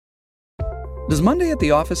Does Monday at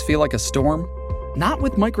the office feel like a storm? Not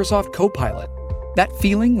with Microsoft Copilot. That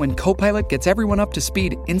feeling when Copilot gets everyone up to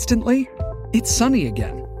speed instantly? It's sunny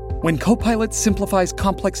again. When Copilot simplifies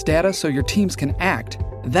complex data so your teams can act,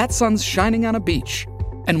 that sun's shining on a beach.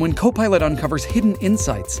 And when Copilot uncovers hidden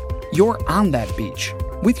insights, you're on that beach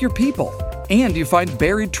with your people, and you find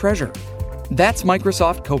buried treasure. That's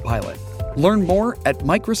Microsoft Copilot. Learn more at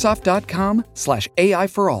Microsoft.com/AI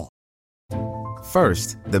for all.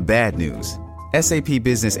 First, the bad news. SAP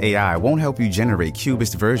Business AI won't help you generate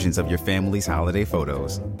cubist versions of your family's holiday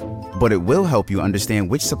photos. But it will help you understand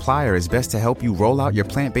which supplier is best to help you roll out your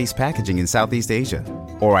plant-based packaging in Southeast Asia,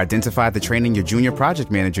 or identify the training your junior project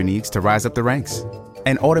manager needs to rise up the ranks,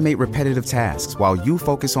 and automate repetitive tasks while you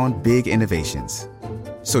focus on big innovations,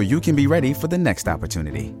 so you can be ready for the next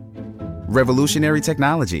opportunity. Revolutionary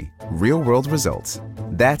technology, real-world results.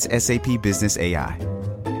 That's SAP Business AI.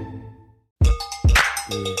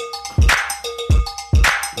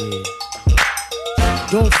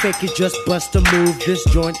 Don't fake it, just bust a move. This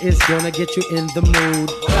joint is gonna get you in the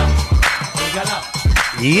mood.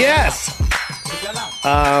 Yes!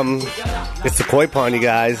 It's the koi pond, you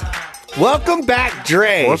guys. Welcome back,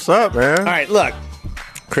 Dre. What's up, man? All right, look.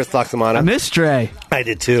 Chris Loxamana. I missed Dre. I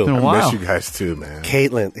did too. I miss you guys too, man.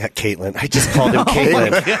 Caitlin. I just called him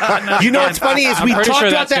Caitlin. You know what's funny is we talked sure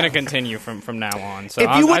about that's going to continue from now on. So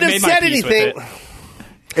if you wouldn't have said anything.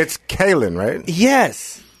 It's Kaylin, right?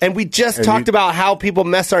 Yes. And we just talked about how people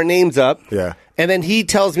mess our names up. Yeah. And then he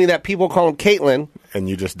tells me that people call him Caitlin. And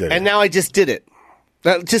you just did it. And now I just did it.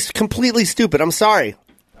 That's just completely stupid. I'm sorry.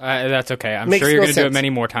 That's okay. I'm Makes sure you're no going to do it sense. many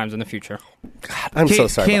more times in the future. God, I'm so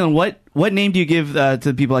sorry. Kaylin, what name do you give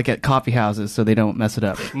to people like at coffee houses so they don't mess it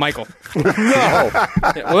up? Michael. No.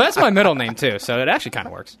 Well, that's my middle name, too, so it actually kind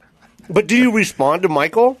of works. But do you respond to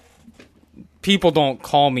Michael? People don't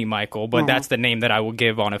call me Michael, but that's the name that I will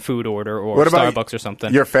give on a food order or What about Starbucks or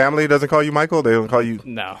something. Your family doesn't call you Michael? They don't call you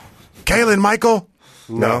No. Kaylin Michael?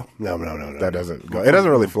 No. That doesn't go. It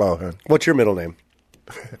doesn't really flow, huh? What's your middle name?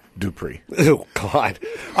 Dupree. Oh, God.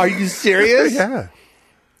 Are you serious? Yeah.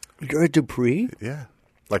 You're a Dupree? Yeah.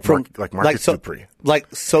 Like Marcus Dupree. Like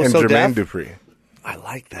And So-So Jermaine Deaf? Dupree. I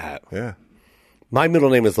like that. Yeah. My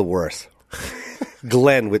middle name is the worst.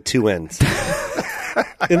 Glenn with 2 N's.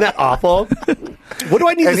 Isn't that awful? What do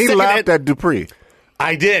I need And the he second laughed N? at Dupree.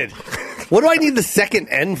 I did. What do I need the second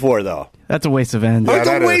N for, though? That's a waste of ends. Oh, it's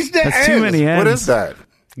that a is. waste of That's too N's. many ends. What is that?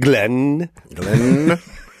 Glenn. Glenn.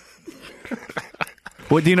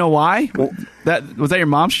 What, do you know why? Was that your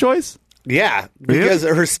mom's choice? Yeah, because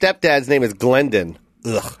her stepdad's name is Glendon.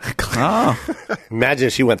 Ugh. Oh, Imagine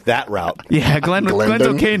if she went that route. yeah. Glenn's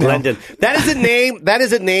okay now. Glendon. That is a name. That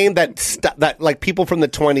is a name that like people from the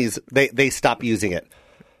 20s they stop using it.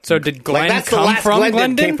 So did Glenn That's the come last from Glendon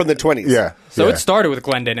Glendon? came from the 20s. Yeah. So yeah. it started with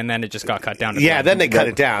Glendon, and then it just got cut down to Yeah, Glendon. then they cut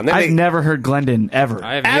it down. Then I've they, never heard Glendon ever.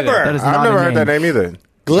 I have Ever. either. That is not I've never a heard that name either.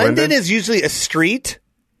 Glendon is usually a street,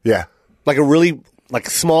 Yeah. like a really like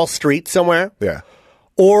small street somewhere, Yeah.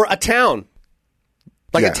 or a town,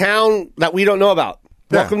 like Yeah. a town that we don't know about.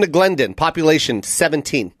 Yeah. Welcome to Glendon, population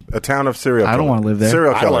 17. A town of serial I don't killers. wanna live there.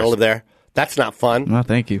 Serial I don't want to killers. live there. That's not fun. No,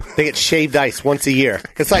 thank you. They get shaved ice once a year.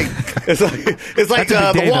 It's like That's a big day,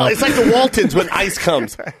 though. it's like the Waltons when ice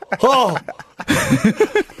comes. Oh,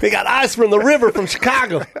 they got ice from the river from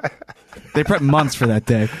Chicago. They prep months for that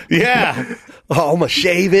day. Yeah. Oh, I'm gonna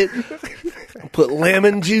shave it. Put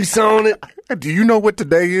lemon juice on it. Do you know what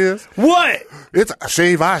today is? What? It's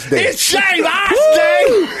Shave Ice Day. It's shave ice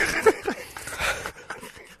day.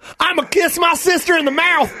 I'm gonna kiss my sister in the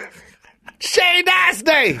mouth. Shaved ice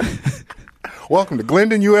day. Welcome to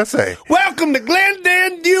Glendon, USA. Welcome to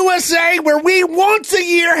Glendon, USA, where we once a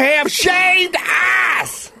year have shaved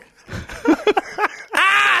ice.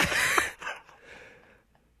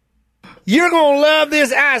 You're going to love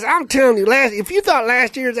this ice. I'm telling you, if you thought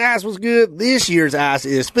last year's ice was good, this year's ice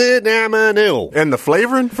is phenomenal. And the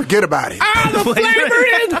flavoring? Forget about it. The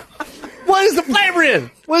flavoring! What is the flavoring?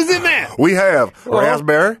 What is in that? We have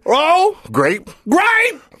raspberry, Oh, grape,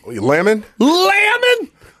 grape, lemon,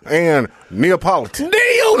 lemon, and Neapolitan.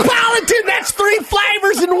 Neapolitan. That's 3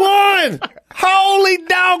 flavors in one. Holy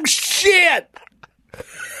dog shit.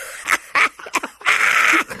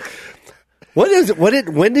 What is it?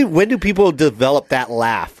 When do people develop that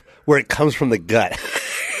laugh where it comes from the gut?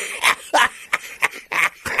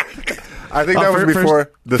 I think that was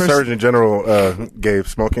before the Surgeon General gave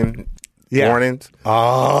smoking warnings.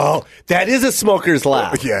 Oh, that is a smoker's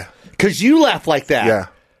laugh. Yeah. Because you laugh like that. Yeah.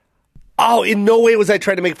 Oh, in no way was I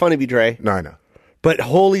trying to make fun of you, Dre. No, I know. But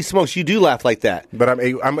holy smokes, you do laugh like that. But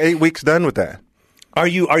I'm 8 weeks done with that. Are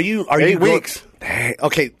you 8 weeks.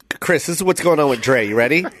 Okay, Chris, this is what's going on with Dre. You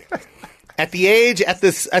ready? At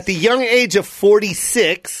the young age of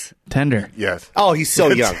 46. Tender. Yes. Oh, he's so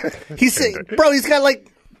young. He's got like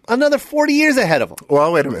another 40 years ahead of him.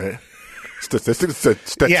 Well, wait a minute. Statistically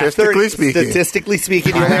speaking. Statistically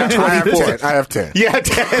speaking, you only have 24. I have 10. Yeah,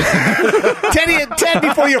 10. 10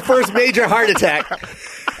 before your first major heart attack.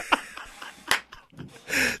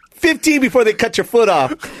 15 before they cut your foot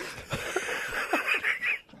off.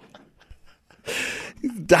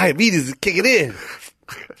 Diabetes is kicking in.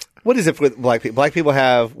 What is it with black people? Black people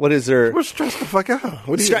have, what is their... We're stressed the fuck out.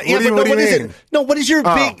 What do you mean? No, what is your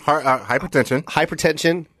big... Hypertension.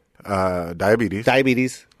 Hypertension. Diabetes.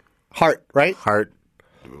 Diabetes. Heart, right? Heart,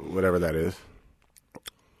 whatever that is.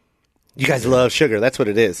 You guys love sugar. That's what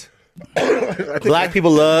it is. Black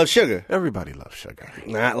people love sugar. Everybody loves sugar.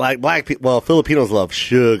 Not like black people. Well, Filipinos love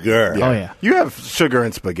sugar. Yeah. Oh, yeah. You have sugar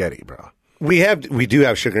in spaghetti, bro. We do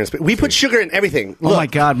have sugar in spaghetti. We put sugar in everything. Look. Oh my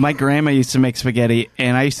God, my grandma used to make spaghetti,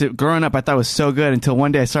 and growing up, I thought it was so good until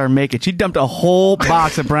one day I saw her make it. She dumped a whole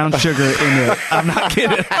box of brown sugar in it. I'm not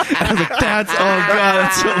kidding. I was like, that's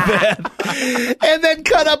so bad. And then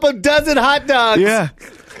cut up a dozen hot dogs. Yeah.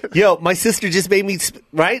 Yo, my sister just made me,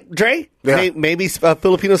 right, Dre? Yeah. Made me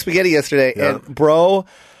Filipino spaghetti yesterday. Yeah. And, bro,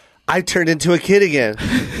 I turned into a kid again.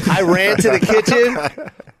 I ran to the kitchen.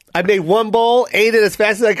 I made one bowl, ate it as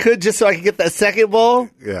fast as I could just so I could get that second bowl.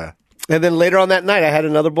 Yeah. And then later on that night, I had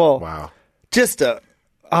another bowl. Wow. Just Yeah,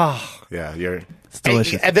 it's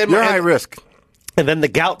delicious. And then you're high risk. And then the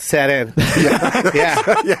gout set in.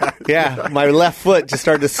 Yeah. My left foot just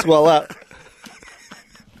started to swell up.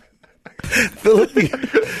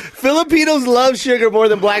 Filipinos love sugar more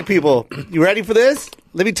than black people. You ready for this?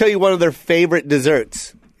 Let me tell you one of their favorite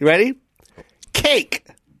desserts. You ready? Cake.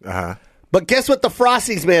 Uh-huh. But guess what the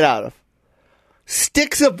frosting's made out of?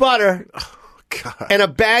 Sticks of butter and a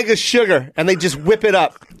bag of sugar, and they just whip it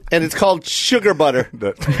up, and it's called sugar butter.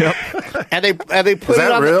 And they put it on. Is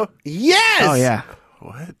that real? Yes. Oh yeah.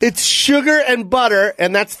 What? It's sugar and butter,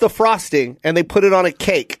 and that's the frosting, and they put it on a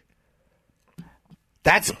cake.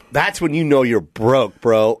 That's when you know you're broke,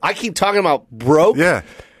 bro. I keep talking about broke. Yeah.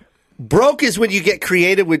 Broke is when you get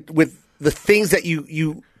creative with the things that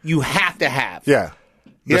you have to have. Yeah.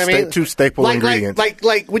 You know what I mean? Two staple ingredients.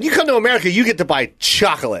 Like when you come to America, you get to buy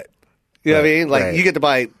chocolate. You know what I mean? Like you get to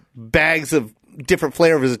buy bags of different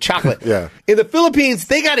flavors of chocolate. Yeah. In the Philippines,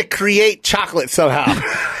 they got to create chocolate somehow.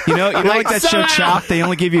 You know, like that show Chopped, they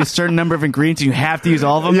only give you a certain number of ingredients and you have to use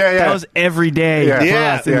all of them. Yeah. That was every day for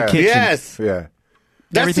us in the kitchen. Yes. Yeah.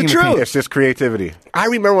 That's Everything the in the truth. It's just creativity. I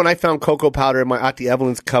remember when I found cocoa powder in my Auntie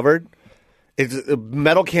Evelyn's cupboard. It's a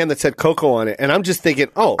metal can that said cocoa on it. And I'm just thinking,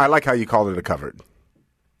 I like how you called it a cupboard.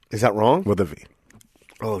 Is that wrong? With a V.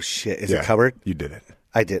 Oh, shit. Is it covered? You did it.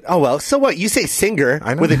 I did. Oh, well, so what? You say singer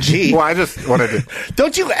with a G. Well, I just wanted to.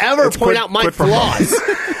 Don't you ever point out my flaws.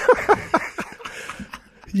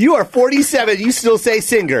 You are 47. You still say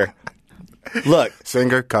singer. Look.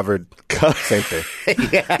 Singer, covered, same thing.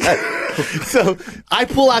 Yeah. So I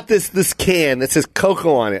pull out this can that says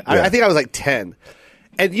cocoa on it. I think I was like 10.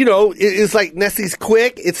 And, you know, it's like Nestle's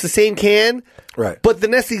Quick. It's the same can. Right. But the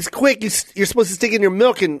Nestle's Quick, you're supposed to stick in your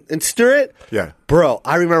milk and stir it. Yeah. Bro,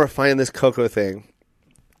 I remember finding this cocoa thing.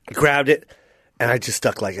 Grabbed it, and I just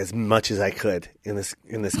stuck like as much as I could in this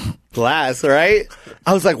glass, right?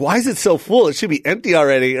 I was like, why is it so full? It should be empty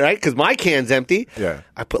already, right? Because my can's empty. Yeah.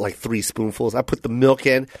 I put like 3 spoonfuls. I put the milk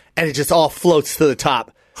in, and it just all floats to the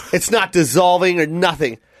top. It's not dissolving or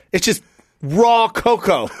nothing. It's just raw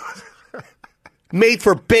cocoa made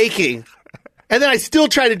for baking. And then I still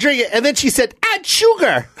tried to drink it, and then she said, add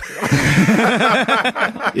sugar.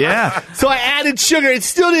 Yeah. So I added sugar. It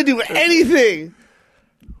still didn't do anything.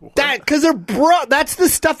 Because that's the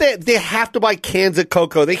stuff that they have to buy cans of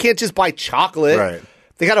cocoa. They can't just buy chocolate. Right.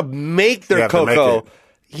 They got to make their cocoa.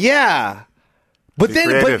 Yeah. But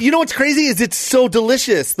you know what's crazy is it's so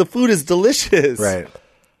delicious. The food is delicious. Right.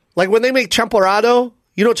 Like when they make champorado,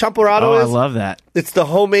 you know what champorado is? I love that. It's the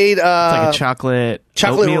homemade It's like a chocolate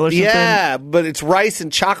oatmeal or something. Yeah, but it's rice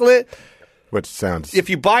and chocolate. Which sounds If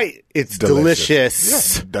you buy it, it's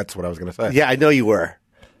delicious. Yeah, that's what I was going to say. Yeah, I know you were.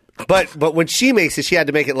 But when she makes it, she had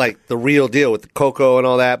to make it like the real deal with the cocoa and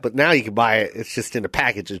all that. But now you can buy it. It's just in a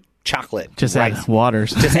package of chocolate. Just rice. add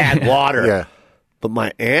waters. Just add water. Yeah. But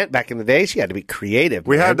my aunt, back in the day, she had to be creative.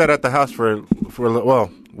 We had that at the house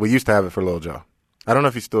we used to have it for Lil Joe. I don't know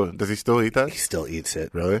if does he still eat that? He still eats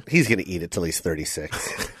it. Really? He's going to eat it till he's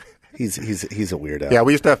 36. He's a weirdo. Yeah,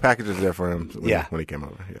 we used to have packages there for him when he came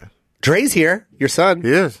over. Yeah. Dre's here, your son.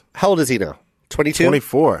 He is. How old is he now? 22?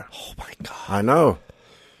 24. Oh, my God. I know.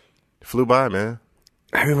 Flew by, man.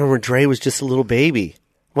 I remember when Dre was just a little baby.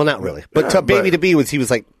 Well, not really. But to be he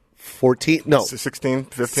was like 14? No. 16,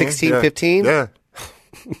 15. 16, 15? Yeah.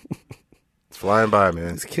 It's flying by,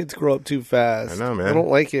 man. These kids grow up too fast. I know, man. I don't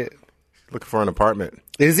like it. Looking for an apartment.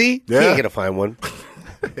 Is he? Yeah. He ain't going to find one.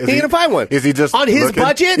 He ain't going to find one. Is he just on his looking?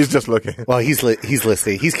 budget? He's just looking. Well, he's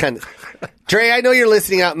listening. He's kind of... Dre, I know you're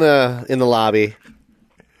listening out in the lobby.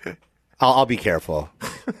 I'll be careful.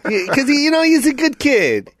 Because, he's a good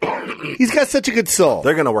kid. He's got such a good soul.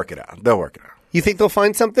 They're going to work it out. They'll work it out. You think they'll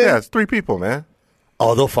find something? Yeah, it's 3 people, man.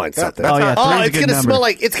 Oh, they'll find something. It's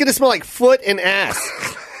gonna smell like foot and ass.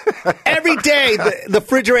 Every day, the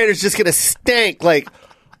refrigerator's just gonna stink like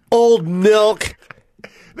old milk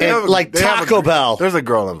and like Taco Bell. There's a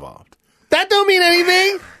girl involved. That don't mean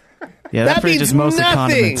anything. Yeah, that fridge means is mostly nothing.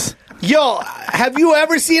 condiments. Yo, have you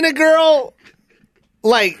ever seen a girl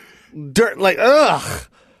like dirt? Like ugh.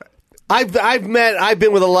 I've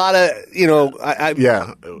been with a lot of I've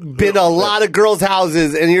been to a lot of girls'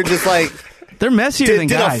 houses, and you're just like. They're messier than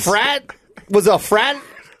guys. Was a frat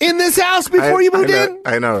in this house before you moved in?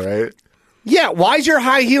 I know, right? Yeah, why's your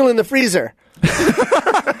high heel in the freezer?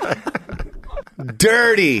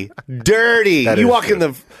 Dirty. You walk in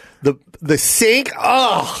the sink,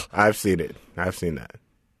 ugh. I've seen it. I've seen that.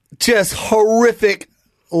 Just horrific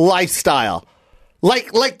lifestyle.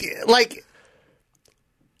 Like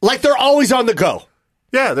they're always on the go.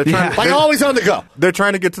 Yeah, they're trying. Like always on the go. They're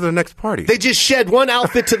trying to get to the next party. They just shed one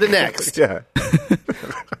outfit to the next. Yeah.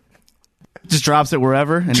 Just drops it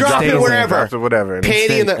wherever. And Drop it wherever. Drops it whatever.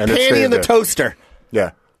 Panty in the toaster.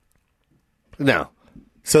 Yeah. No.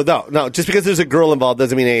 So no. Just because there's a girl involved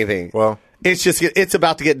doesn't mean anything. Well, it's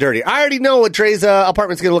about to get dirty. I already know what Dre's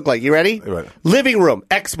apartment's going to look like. You ready? Right. Living room,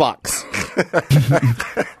 Xbox.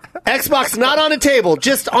 Xbox not on a table,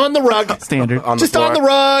 just on the rug. Standard. On the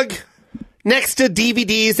rug. Next to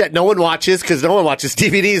DVDs that no one watches, because no one watches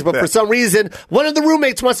DVDs, but for some reason, one of the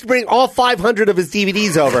roommates wants to bring all 500 of his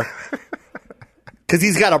DVDs over. Because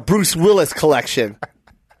he's got a Bruce Willis collection.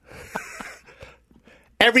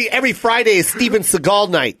 Every Friday is Steven Seagal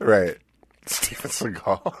night. Right. Steven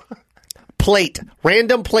Seagal.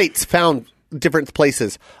 Random plates found different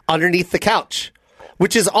places underneath the couch,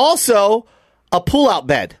 which is also a pull-out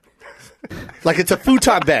bed. Like it's a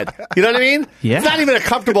futon bed. You know what I mean? Yeah. It's not even a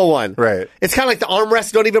comfortable one. Right. It's kind of like the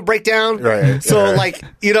armrests don't even break down. Right. So,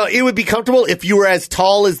 it would be comfortable if you were as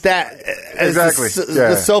tall as that. As exactly.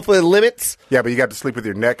 The sofa limits. Yeah, but you got to sleep with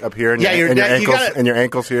your neck up here and, your your neck,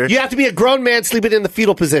 ankles here. You have to be a grown man sleeping in the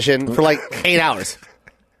fetal position for like 8 hours.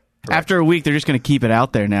 After a week, they're just going to keep it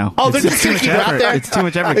out there now. Oh, they're just going to keep it out there? It's too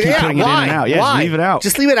much effort to keep putting it in and out. Yeah, why? Just leave it out.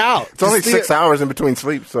 Just leave it out. It's only 6 hours in between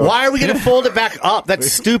sleep. So why are we going to fold it back up?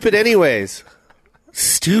 That's stupid anyways.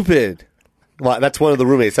 Stupid. Well, that's one of the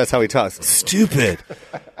roommates. That's how he talks. Stupid.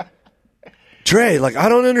 Dre, I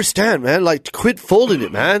don't understand, man. Quit folding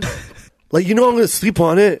it, man. I'm going to sleep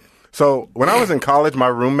on it. So when I was in college, my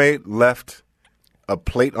roommate left a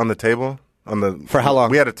plate on the table. For how long?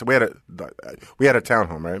 We had a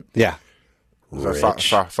townhome, right? Yeah. Rich.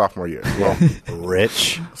 Sophomore year. Well,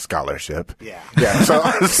 rich scholarship. Yeah. So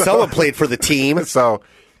someone played for the team. So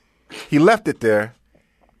he left it there,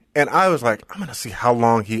 and I was like, I'm gonna see how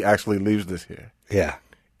long he actually leaves this here. Yeah.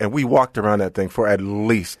 And we walked around that thing for at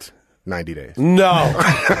least 90 days. No.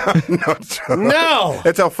 No.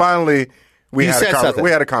 Until finally. We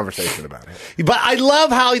had a conversation about it. But I love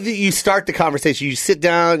how you start the conversation. You sit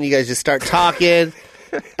down, you guys just start talking,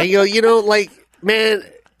 and you go, man,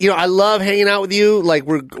 I love hanging out with you.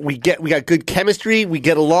 We got good chemistry, we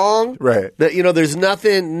get along. Right. There's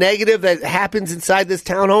nothing negative that happens inside this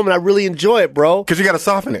townhome, and I really enjoy it, bro. Because you got to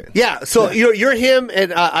soften it. Yeah. So you're him,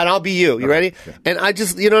 and I'll be you. You ready? Yeah. And I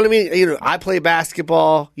just, you know what I mean. I play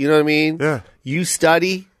basketball. You know what I mean. Yeah. You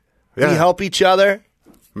study. Yeah. We help each other.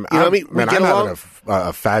 You know what I mean? Man, I'm having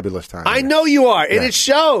a fabulous time. I know you are, and it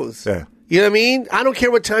shows. Yeah. You know what I mean? I don't care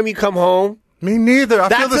what time you come home. Me neither. I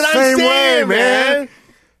feel the same way, man.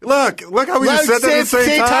 Look how we just said that at the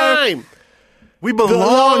same time. We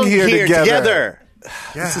belong here together.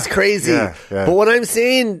 Yeah. This is crazy. Yeah. But what I'm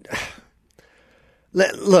saying,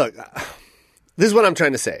 look, this is what I'm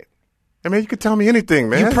trying to say. I mean, you could tell me anything,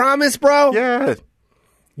 man. You promise, bro? Yeah.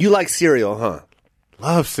 You like cereal, huh?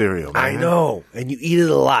 Love cereal, man. I know. And you eat it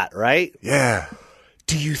a lot, right? Yeah.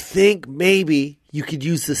 Do you think maybe you could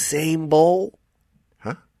use the same bowl?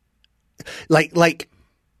 Huh? Like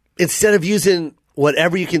instead of using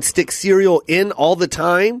whatever you can stick cereal in all the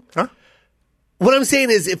time? Huh? What I'm saying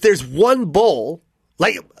is if there's one bowl,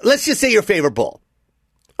 let's just say your favorite bowl.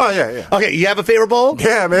 Oh, yeah. Okay, you have a favorite bowl?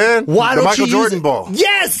 Yeah, man. Why the don't Michael you Jordan use bowl.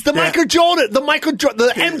 Yes, the Michael Jordan.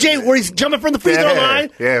 The MJ where he's jumping from the free throw line.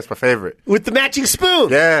 Yeah, it's my favorite. With the matching spoon.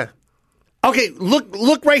 Yeah. Okay,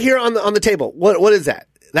 look right here on the table. What is that?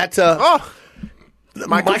 That's a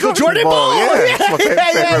Michael Jordan ball. Yeah, it's my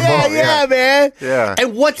favorite ball. Yeah, man. Yeah.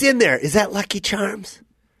 And what's in there? Is that Lucky Charms?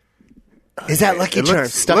 Is that Lucky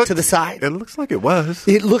Charms stuck to the side? It looks like it was.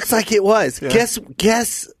 It looks like it was. Yeah.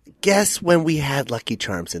 Guess when we had Lucky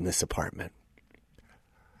Charms in this apartment?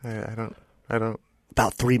 I don't.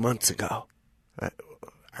 About 3 months ago.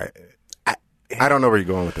 I don't know where you're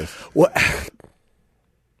going with this. What?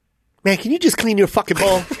 Man, can you just clean your fucking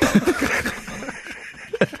bowl?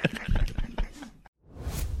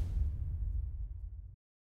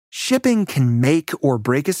 Shipping can make or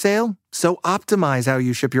break a sale, so optimize how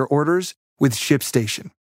you ship your orders with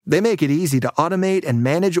ShipStation. They make it easy to automate and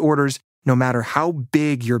manage orders no matter how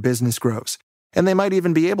big your business grows. And they might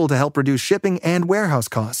even be able to help reduce shipping and warehouse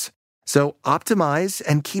costs. So optimize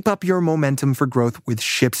and keep up your momentum for growth with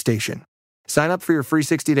ShipStation. Sign up for your free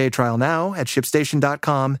 60-day trial now at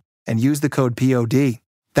ShipStation.com and use the code POD.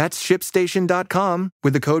 That's ShipStation.com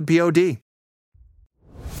with the code POD.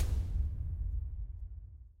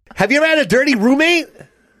 Have you ever had a dirty roommate?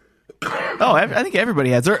 Oh, I think everybody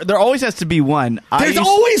has. There always has to be one. There's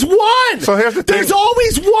always one. So here's the thing. There's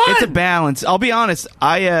always one. It's a balance. I'll be honest.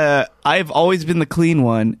 I've always been the clean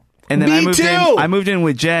one. And then Me I moved in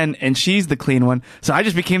with Jen, and she's the clean one. So I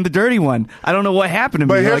just became the dirty one. I don't know what happened to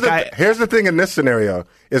me. But here's the thing in this scenario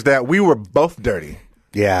is that we were both dirty.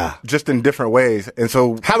 Yeah. Just in different ways. And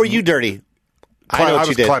so how are you dirty? I know what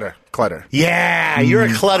you did. Clutter. Yeah, you're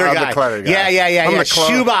a clutter guy. I'm the clutter guy. Yeah.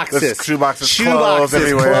 Shoeboxes. Shoeboxes, clothes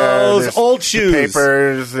everywhere. clothes, old shoes.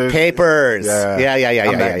 Papers. Yeah.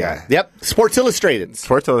 Yep. Sports Illustrated.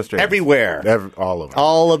 Everywhere.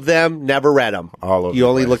 All of them. Never read them. You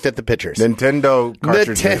only looked at the pictures. Nintendo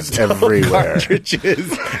cartridges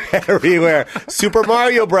everywhere. Super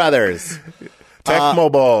Mario Brothers.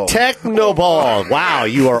 Technoball. Wow,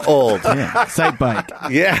 you are old. Yeah. Sight bike.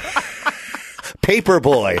 Yeah.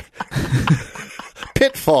 Paperboy.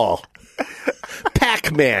 Pitfall.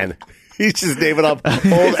 Pac-Man. He's just naming up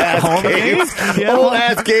old-ass games. Yeah.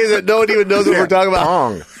 Old-ass games that no one even knows what we're talking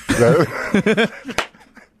about.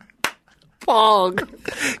 Pong.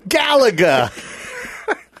 Galaga.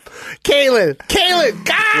 Kaylin,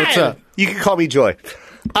 God! What's up? You can call me Joy.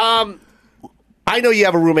 I know you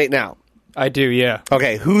have a roommate now. I do, yeah.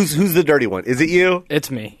 Okay, who's the dirty one? Is it you? It's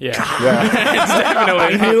me, yeah. It's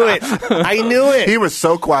definitely I knew it. He was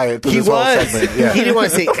so quiet through this whole segment. Yeah. He didn't want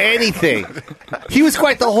to say anything. He was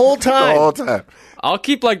quiet the whole time. I'll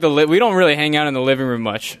keep like we don't really hang out in the living room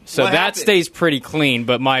much, so What that happened? stays pretty clean.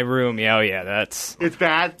 But my room, that's It's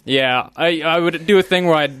bad. yeah. I would do a thing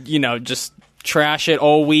where I'd just trash it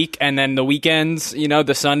all week, and then the weekends,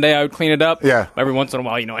 the Sunday I would clean it up. Yeah. Every once in a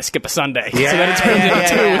while, I skip a Sunday. Yeah, so then it turns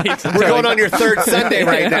into 2 weeks. We're going on your third Sunday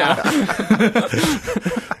right now.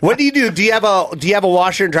 What do you do? Do you have a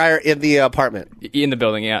washer and dryer in the apartment? In the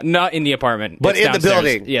building, yeah. Not in the apartment. But it's in the downstairs.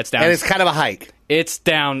 building. Yeah, it's down. And it's kind of a hike. It's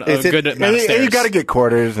down Is a it- good amount of stairs. And you got to get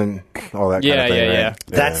quarters and all that kind of thing. Yeah. Right?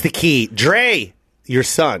 That's the key. Dre, your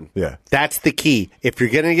son. Yeah. That's the key. If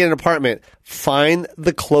you're going to get an apartment, find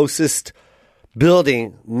the closest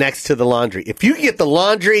building next to the laundry. If you get the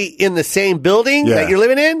laundry in the same building that you're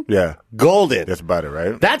living in, golden. That's about it,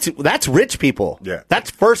 right? That's rich people. Yeah. That's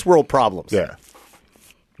first world problems. Yeah.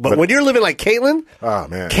 But when you're living like Caitlin, Oh,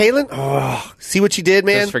 man. see what you did,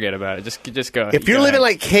 man? Just forget about it. Just go. If you're go living ahead.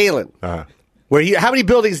 like Caitlin, how many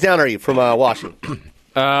buildings down are you from Washington?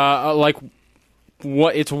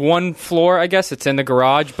 It's one floor, I guess. It's in the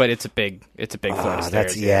garage, but it's a big flight of stairs.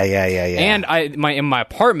 That's yeah. And my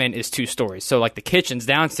apartment is 2 stories, so like the kitchen's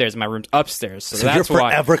downstairs, and my room's upstairs. So you're that's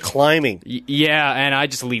why. forever climbing. Yeah, and I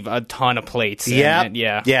just leave a ton of plates. Yeah.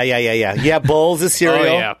 Yeah, bowls of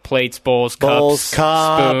cereal. Oh yeah, plates, bowls, Bowls,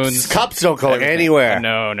 cups, spoons. Cups don't go everything. anywhere.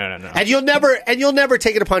 No. And you'll never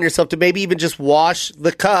take it upon yourself to maybe even just wash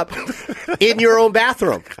the cup in your own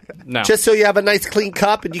bathroom. No. Just so you have a nice clean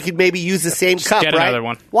cup and you can maybe use the same cup, get right? another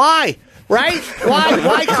one. Why? Right?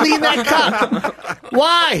 Why clean that cup?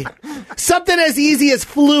 Why? Something as easy as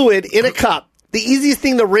fluid in a cup. The easiest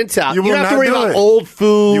thing to rinse out. You don't have to worry about old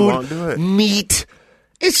food, You won't do it. meat.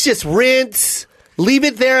 It's just rinse. Leave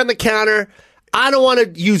it there on the counter. I don't want to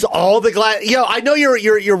use all the glass. I know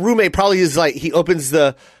your roommate probably is like, he opens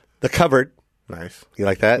the cupboard. Nice. You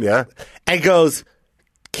like that? Yeah. And goes,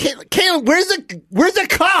 Kaylin, where's the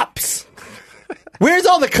cups? Where's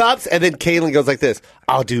all the cups? And then Kaylin goes like this.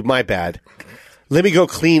 Oh, dude, my bad. Let me go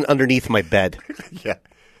clean underneath my bed. Yeah.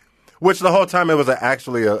 Which the whole time it was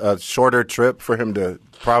actually a shorter trip for him to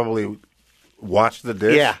probably wash the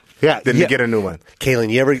dish. Yeah. Than to get a new one.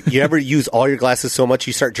 Kaylin, you ever use all your glasses so much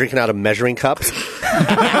you start drinking out of measuring cups?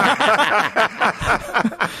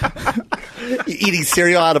 You eating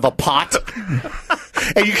cereal out of a pot?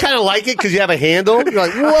 And you kind of like it because you have a handle. You're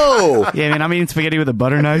like, whoa. Yeah, man, I'm eating spaghetti with a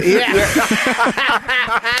butter knife. Yeah.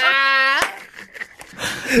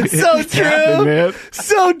 So true.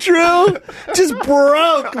 So true. Just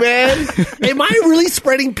broke, man. Am I really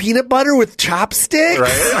spreading peanut butter with chopsticks?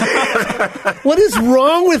 Right? What is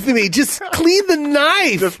wrong with me? Just clean the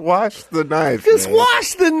knife. Just wash the knife.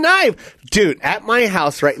 Wash the knife. Dude, at my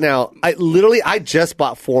house right now, I just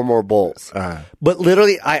bought 4 more bowls. But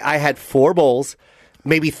literally, I had 4 bowls,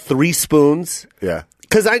 maybe 3 spoons. Yeah.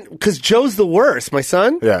 Because Joe's the worst, my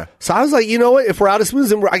son. Yeah. So I was like, you know what? If we're out of spoons,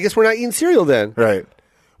 then I guess we're not eating cereal then. Right.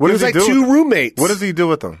 What does he do? 2 roommates. What does he do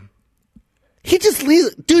with them? He just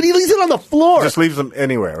leaves. Dude, he leaves it on the floor. Just leaves them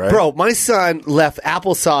anywhere, right? Bro, my son left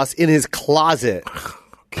applesauce in his closet.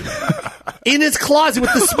 In his closet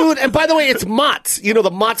with the spoon. And by the way, it's Mott's. You know,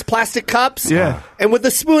 the Mott's plastic cups? Yeah. And with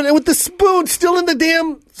the spoon still in the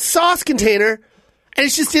damn sauce container. And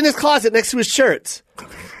it's just in his closet next to his shirts.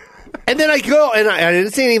 And then I go, and I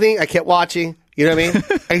didn't say anything. I kept watching. You know what I mean?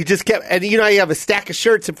 I just kept, and you know, you have a stack of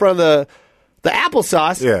shirts in front of the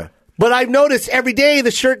applesauce. Yeah. But I've noticed every day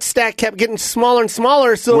the shirt stack kept getting smaller and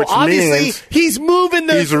smaller. So which obviously he's moving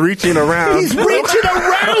he's reaching around. He's reaching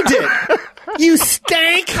around it. You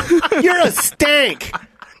stank. You're a stank.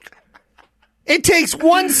 It takes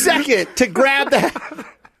 1 second to grab that.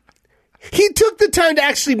 He took the time to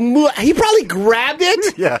actually move. He probably grabbed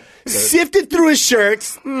it, yeah, sifted through his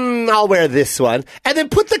shirts. I'll wear this one, and then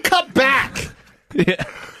put the cup back. Yeah.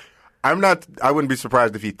 I wouldn't be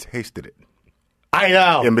surprised if he tasted it. I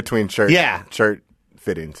know. In between shirt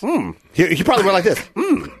fittings. He probably went like this.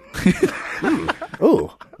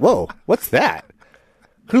 Ooh, whoa, what's that?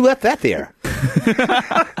 Who left that there?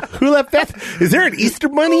 Who left that? Is there an Easter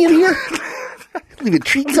bunny in here? Leaving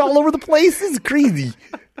treats all over the place? This is crazy.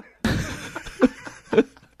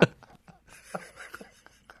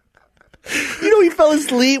 You know, he fell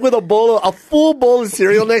asleep with a full bowl of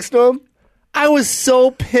cereal next to him. I was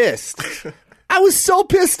so pissed. I was so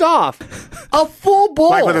pissed off. A full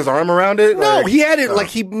bowl. Like with his arm around it? No, he had it like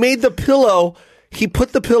he made the pillow. He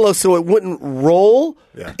put the pillow so it wouldn't roll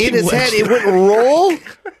in his head. It wouldn't roll.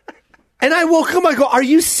 And I woke up. I go, "Are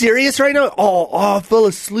you serious right now?" Oh, I fell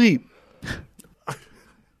asleep.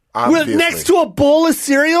 Next to a bowl of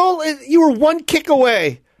cereal, you were 1 kick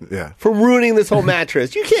away from ruining this whole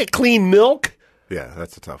mattress. You can't clean milk. Yeah,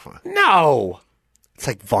 that's a tough one. No. It's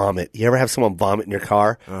like vomit. You ever have someone vomit in your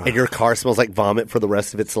car and your car smells like vomit for the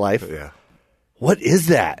rest of its life? Yeah. What is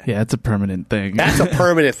that? Yeah, it's a permanent thing. That's a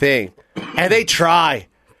permanent thing. And they try.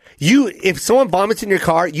 If someone vomits in your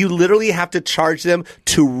car, you literally have to charge them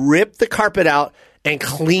to rip the carpet out and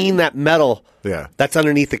clean that metal that's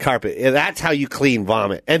underneath the carpet. And that's how you clean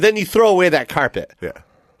vomit. And then you throw away that carpet. Yeah.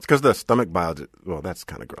 It's because the stomach bile, well, that's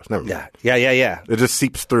kind of gross. Never mind. Yeah. It just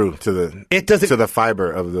seeps through to the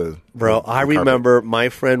fiber of the Bro, the I remember my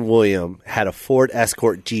friend William had a Ford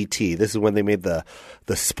Escort GT. This is when they made the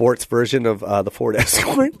sports version of the Ford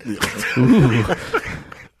Escort.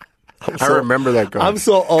 I remember that car. I'm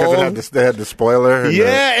so old. They had the spoiler. And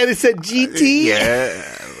and it said GT. Yeah.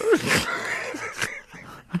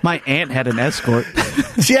 My aunt had an Escort.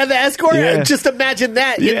 She had the Escort? Yeah. Just imagine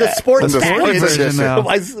that in the sports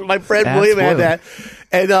package. My friend William had that.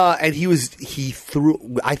 And he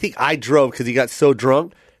threw, I think I drove because he got so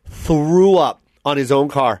drunk, threw up on his own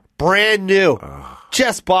car. Brand new.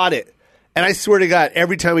 Just bought it. And I swear to God,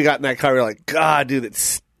 every time we got in that car, we were like, God, dude, it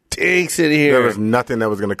stinks in here. There was nothing that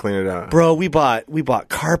was going to clean it out. Bro, we bought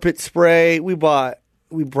carpet spray. We bought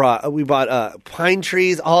pine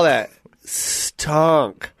trees, all that.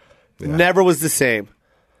 Stunk. Yeah. Never was the same.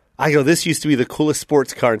 I go, this used to be the coolest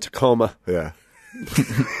sports car in Tacoma. Yeah.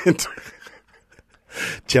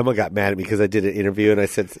 Gemma got mad at me because I did an interview and I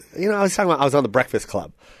said, I was on the Breakfast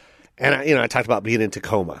Club. And I talked about being in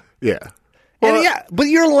Tacoma. Yeah. Well, but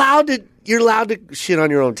you're allowed to shit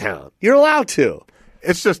on your own town. You're allowed to.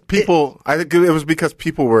 It's just people, I think it was because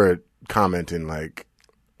people were commenting like,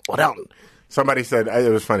 what else? Somebody said,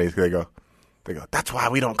 it was funny, they go, that's why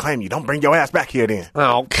we don't claim you. Don't bring your ass back here then.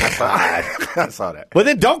 Oh, God. I saw that. Well,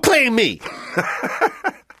 then don't claim me.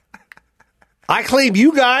 I claim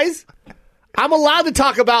you guys. I'm allowed to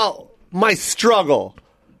talk about my struggle.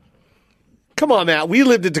 Come on, Matt. We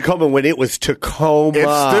lived in Tacoma when it was Tacoma.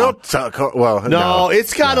 It's still Tacoma. Well, no,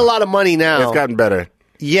 it's got a lot of money now. It's gotten better.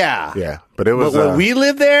 Yeah. Yeah. But it was. But when we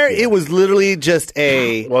lived there, it was literally just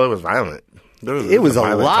a. Well, it was violent. It was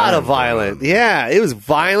a lot of violent. Yeah. It was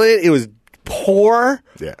violent. It was poor.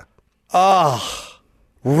 Yeah.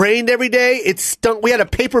 Rained every day. It stunk. We had a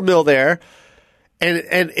paper mill there.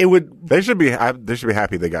 And it would. They should be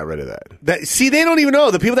happy they got rid of that. See, they don't even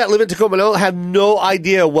know. The people that live in Tacoma have no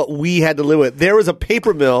idea what we had to live with. There was a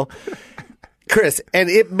paper mill, Chris, and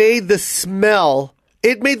it made the smell.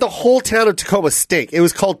 It made the whole town of Tacoma stink. It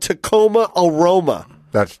was called Tacoma Aroma.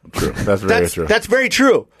 That's true. That's very true. That's very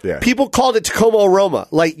true. Yeah. People called it Tacoma Aroma.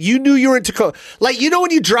 Like, you knew you were in Tacoma. Like, you know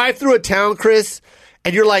when you drive through a town, Chris,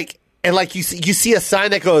 and you're like, and like you see a sign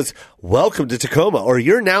that goes, "Welcome to Tacoma," or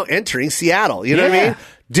 "You're now entering Seattle." You know what I mean?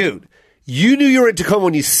 Dude, you knew you were in Tacoma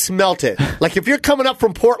when you smelt it. Like, if you're coming up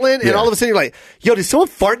from Portland and all of a sudden you're like, "Yo, did someone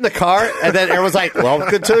fart in the car?" And then everyone's like,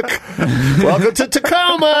 welcome to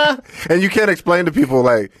Tacoma. And you can't explain to people,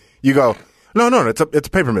 like, you go, no, it's a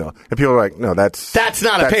paper mill. And people are like, no, that's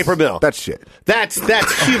not a paper mill. That's shit. That's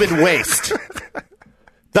human waste.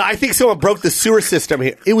 I think someone broke the sewer system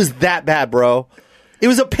here. It was that bad, bro. It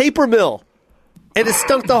was a paper mill, and it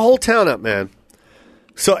stunk the whole town up, man.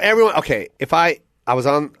 So everyone, okay, if I was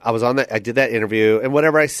on that, I did that interview, and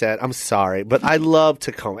whatever I said, I'm sorry, but I love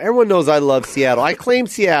Tacoma. Everyone knows I love Seattle. I claim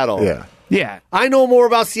Seattle. Yeah. I know more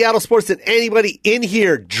about Seattle sports than anybody in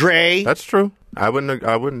here, Dre. That's true. I wouldn't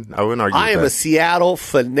argue. I am a Seattle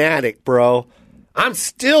fanatic, bro. I'm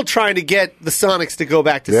still trying to get the Sonics to go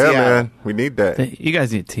back to Seattle. Yeah, man, we need that. You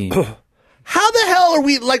guys need a team. How the hell are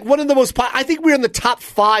we like one of the most? I think we're in the top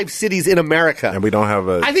 5 cities in America, and we don't have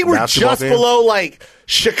a. I think we're just below like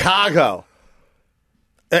Chicago.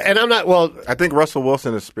 And I'm not. Well, I think Russell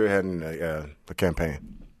Wilson is spearheading the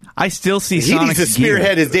campaign. I still see. He needs to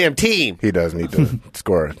spearhead his damn team. He does need to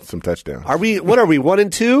score some touchdowns. Are we? What are we?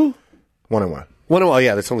 1-2? 1-1. 1-1. Oh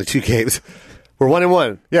yeah, that's only 2 games. We're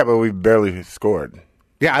 1-1. Yeah, but we barely scored.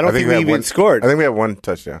 Yeah, I don't think we even scored. I think we have 1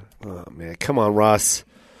 touchdown. Oh man, come on, Ross.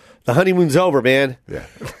 The honeymoon's over, man. Yeah.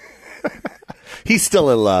 He's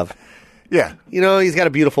still in love. Yeah. You know, he's got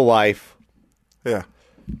a beautiful wife. Yeah.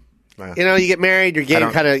 You know, you get married, your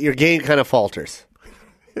game kind of falters.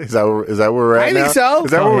 Is that where we're at? I think so.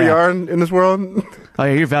 Is that where we are in this world? Oh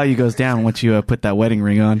yeah, your value goes down once you put that wedding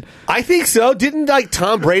ring on. I think so. Didn't like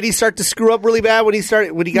Tom Brady start to screw up really bad when he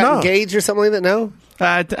got engaged or something like that? No.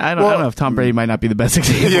 I don't know if Tom Brady might not be the best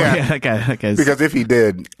example. Yeah, that guy's, because if he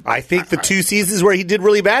did, I think the 2 seasons where he did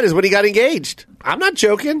really bad is when he got engaged. I'm not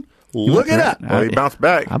joking. Look it up. Well, he bounced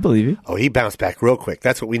back. I believe you. Oh, he bounced back real quick.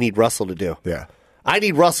 That's what we need Russell to do. Yeah. I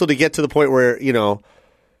need Russell to get to the point where, you know,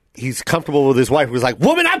 he's comfortable with his wife. He's like,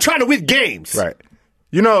 "Woman, I'm trying to win games." Right.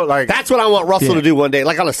 You know, like... That's what I want Russell to do one day,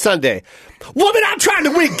 like on a Sunday. "Woman, I'm trying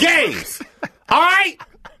to win games." All right?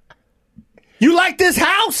 You like this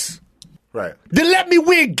house? Right. Then let me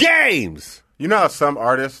win games. You know how some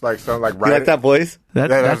artists, like you like that voice?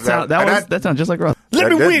 That sounds just like Russ.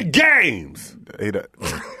 Let me win games. He does.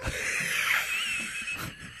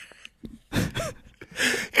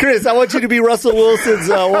 Chris, I want you to be Russell Wilson's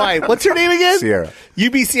wife. What's her name again? Sierra. You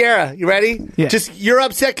be Sierra. You ready? Yeah. Just you're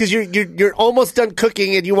upset because you're almost done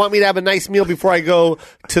cooking and you want me to have a nice meal before I go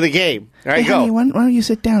to the game. All right, hey, go. honey, why don't you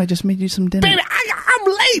sit down? I just made you some dinner. Baby, I'm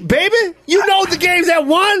late, baby. You know the game's at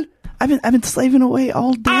 1. I've been slaving away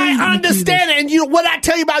all day. I understand it, and you what I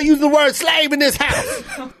tell you about using the word slave in this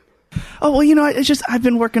house. Oh, well, you know, I've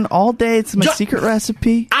been working all day. It's my secret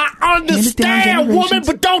recipe. I understand, woman,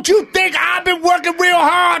 but don't you think I've been working real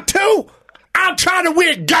hard, too? I'm trying to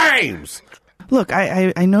win games. Look,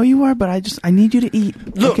 I know you are, but I need you to eat.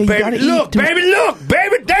 Look, okay, baby, look,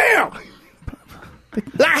 baby, damn.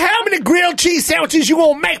 Like, how many grilled cheese sandwiches you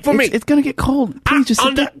gonna make for me? It's gonna get cold. Please just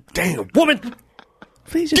sit down. Damn, woman.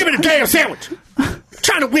 Please just give me the damn sandwich.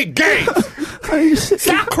 Trying to win games.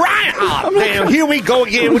 Stop crying. Oh, damn. Here we go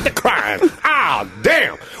again with the crying. Oh,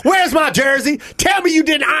 damn. Where's my jersey? Tell me you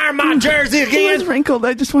didn't iron my jersey again. It was wrinkled.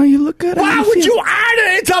 I just want you to look good. Why would you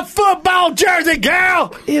iron it? It's a football jersey,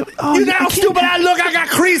 girl. You know how stupid I look? I got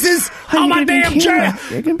creases on my damn jersey.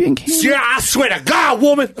 You're going to be in camera. Yeah, I swear to God,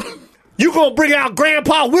 woman. You going to bring out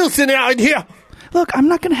Grandpa Wilson out in here. Look, I'm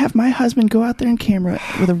not going to have my husband go out there in camera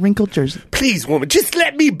with a wrinkled jersey. Please, woman, just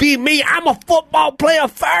let me be me. I'm a football player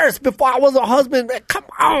first before I was a husband. Come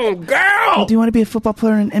on, girl. Well, do you want to be a football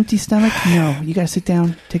player on an empty stomach? No. You got to sit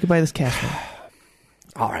down, take a bite of this casserole.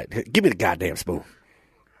 All right. Give me the goddamn spoon.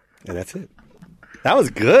 And that's it. That was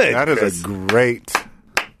good. That is a great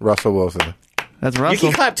Russell Wilson. That's Russell. You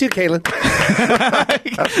can clap too, Kaylin.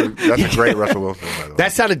 that's a great Russell Wilson, by the way.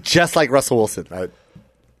 That sounded just like Russell Wilson.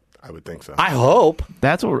 I would think so. I hope.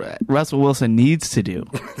 That's what Russell Wilson needs to do.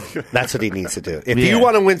 That's what he needs to do. If you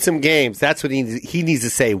want to win some games, that's what he needs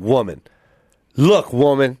to say, woman. Look,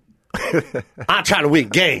 woman, I'm trying to win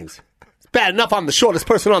games. It's bad enough I'm the shortest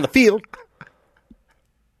person on the field.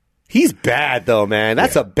 He's bad, though, man.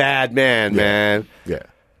 That's a bad man, man. Yeah.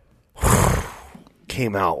 Kaylin,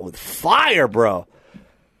 came out with fire, bro.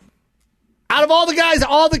 Out of all the guys,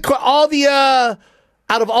 out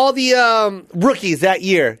of all the rookies that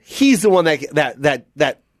year, he's the one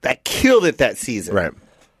that killed it that season. Right.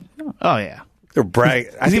 Oh yeah. They're brag.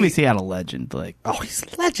 He's gonna be Seattle legend. Like, he's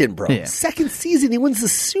a legend, bro. Yeah. Second season, he wins the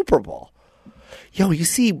Super Bowl. Yo, you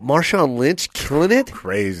see Marshawn Lynch killing it?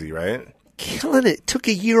 Crazy, right? Killing it. Took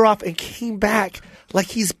a year off and came back like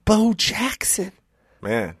he's Bo Jackson.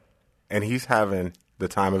 Man, and he's having the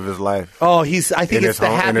time of his life. Oh, I think it's the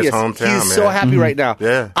happiest. In his hometown, he's so happy right now.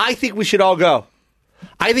 Yeah. I think we should all go.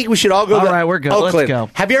 All right, we're good. Oakland. Let's go.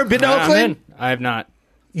 Have you ever been to Oakland? I have not.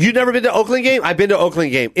 You've never been to Oakland game? I've been to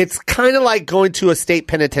Oakland game. It's kind of like going to a state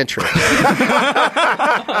penitentiary.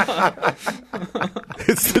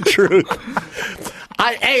 It's the truth.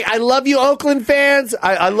 I love you, Oakland fans.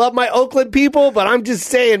 I love my Oakland people, but I'm just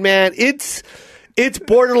saying, man, it's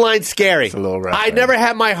borderline scary. It's a little rough. I never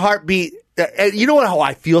had my heart beat. You know how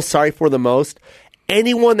I feel sorry for the most?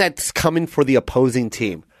 Anyone that's coming for the opposing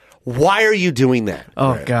team. Why are you doing that?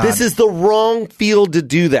 oh god, This is the wrong field to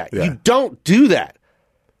do that. Yeah. You don't do that.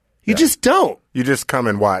 You just don't. You just come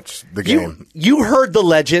and watch the game. You heard the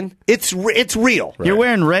legend. It's real. You're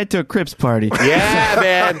wearing red to a Crips party. Yeah,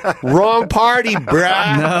 man. Wrong party,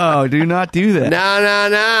 bruh. No, do not do that.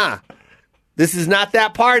 Nah. This is not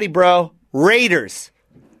that party, bro. Raiders.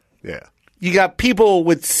 Yeah. You got people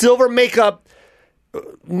with silver makeup,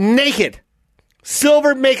 naked.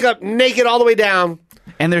 Silver makeup, naked all the way down.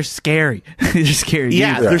 And they're scary. They're scary.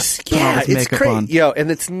 Yeah, dudes. it's makeup crazy. on. Yo, and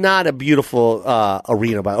it's not a beautiful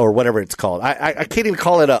arena or whatever it's called. I can't even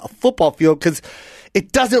call it a football field because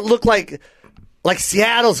it doesn't look like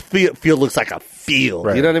Seattle's field looks like a field.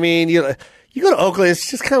 Right. You know what I mean? You go to Oakland, it's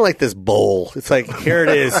just kind of like this bowl. It's like, here it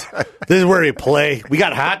is. This is where we play. We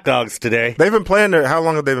got hot dogs today. They've been playing there. How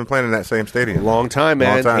long have they been playing in that same stadium? Long time,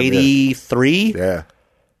 man. Long time, 83? Yeah.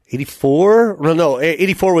 84? No,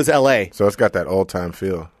 84 was L.A. So it's got that old time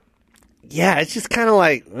feel. Yeah, it's just kind of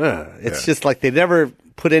like, it's just like they never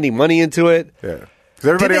put any money into it. Yeah. Because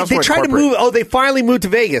everybody else They went tried corporate. to move. Oh, they finally moved to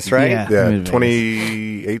Vegas, right? Yeah. Yeah, Moved to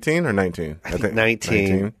 2018 or 19? I think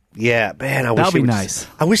 19. Yeah, man, I wish That'll be it would nice.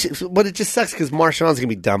 I wish, but it just sucks because Marshawn's gonna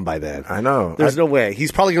be done by then. I know. There's no way.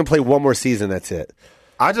 He's probably gonna play one more season. That's it.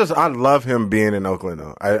 I love him being in Oakland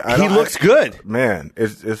though. He looks good. Man,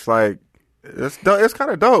 it's like it's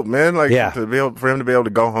kind of dope, man. Like Yeah. for him to be able to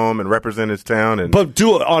go home and represent his town and But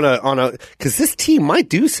do it on a because this team might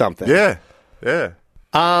do something. yeah.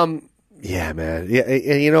 Yeah, man. Yeah,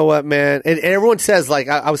 and you know what, man? And everyone says like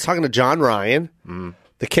I was talking to John Ryan,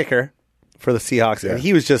 the kicker for the Seahawks, and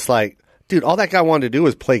he was just like, dude, all that guy wanted to do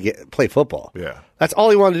was play football. Yeah. That's all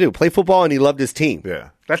he wanted to do, play football, and he loved his team. Yeah.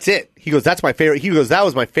 That's it. He goes, that's my favorite. He goes, that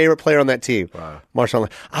was my favorite player on that team. Wow. Marshawn.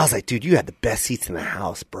 I was like, dude, you had the best seats in the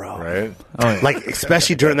house, bro. Right? Like,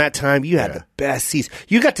 especially during that time, you had the best seats.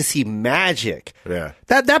 You got to see magic. Yeah.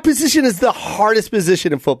 That position is the hardest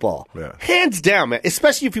position in football. Yeah. Hands down, man.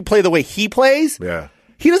 Especially if you play the way he plays. Yeah.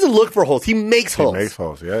 He doesn't look for holes. He makes holes. He makes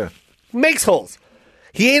holes, yeah. Makes holes.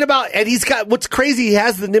 He ain't about, and he's got, what's crazy, he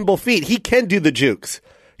has the nimble feet. He can do the jukes.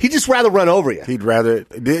 He'd just rather run over you. He'd rather.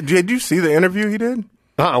 Did you see the interview he did?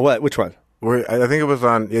 What? Which one? Where I think it was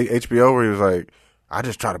on HBO where he was like, I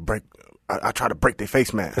try to break their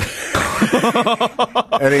face mask.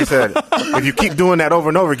 And he said, if you keep doing that over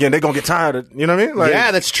and over again, they're gonna get tired of, you know what I mean? Like,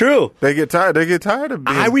 Yeah, that's true. they get tired of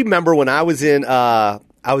being I remember when I was in at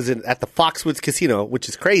the Foxwoods Casino, which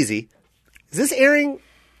is crazy. Is this airing?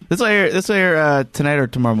 This will air tonight or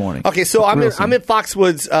tomorrow morning. Okay, so I'm Real in soon.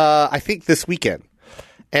 Foxwoods. I think this weekend,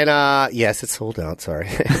 and yes, it's sold out. Sorry,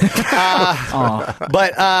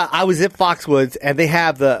 but I was at Foxwoods, and they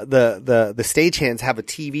have the stagehands have a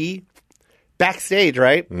TV backstage,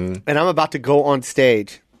 right? And I'm about to go on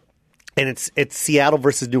stage, and it's Seattle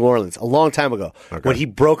versus New Orleans a long time ago when he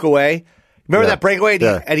broke away. Remember that breakaway?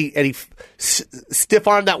 And he stiff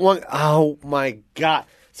armed that one. Oh my god!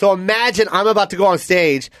 So imagine I'm about to go on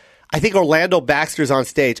stage. I think Orlando Baxter's on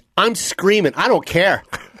stage. I'm screaming. I don't care.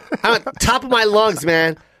 I'm at the top of my lungs,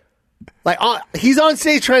 man. Like he's on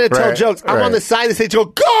stage trying to tell jokes. I'm on the side of the stage. Go,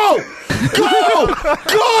 go,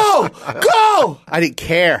 go! I didn't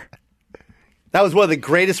care. That was one of the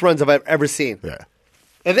greatest runs I've ever seen. Yeah.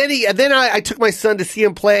 And then I took my son to see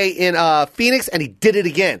him play in Phoenix, and he did it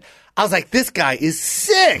again. I was like, this guy is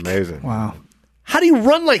sick. Amazing. Wow. How do you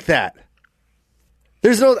run like that?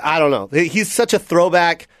 I don't know. He's such a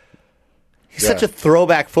throwback. He's such a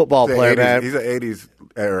throwback football player, man. He's an 80s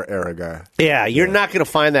era guy. Yeah, you're not going to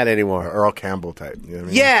find that anymore. Earl Campbell type. You know what I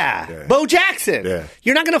mean? Yeah. Bo Jackson. Yeah. You're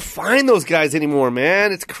You're not going to find those guys anymore,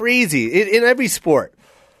 man. It's crazy in every sport.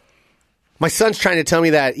 My son's trying to tell me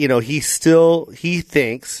that, he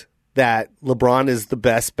thinks that LeBron is the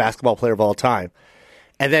best basketball player of all time.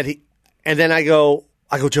 And then I go,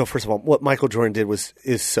 Joe, first of all, what Michael Jordan did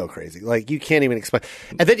is so crazy. Like, you can't even explain.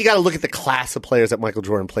 And then you got to look at the class of players that Michael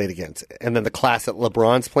Jordan played against, and then the class that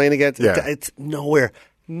LeBron's playing against. Yeah. It's nowhere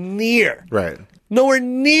near. Right. Nowhere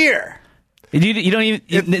near. You don't even.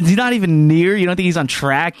 He's not even near. You don't think he's on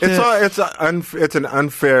track? It's an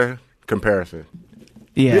unfair comparison.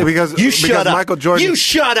 Yeah. Because shut up. Michael Jordan. You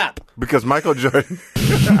shut up. Because Michael Jordan.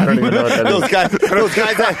 I don't even know what that is. Those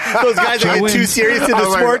guys that get too serious in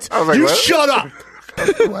the sports. You what? Shut up.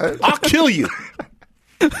 What? I'll kill you.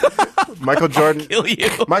 Michael Jordan. I'll kill you.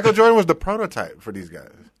 Michael Jordan was the prototype for these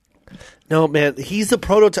guys. No, man, he's the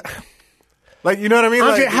prototype. Like, you know what I mean?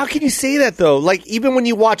 Andre, like, how can you say that though? Like, even when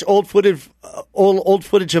you watch old footage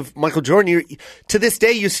of Michael Jordan, to this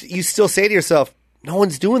day you still say to yourself, no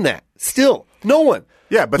one's doing that. Still, no one.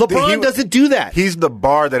 Yeah, but LeBron doesn't do that. He's the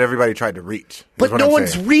bar that everybody tried to reach. But no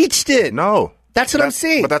one's reached it. No. That's what I'm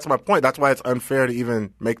saying. But that's my point. That's why it's unfair to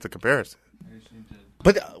even make the comparison.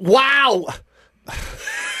 But wow.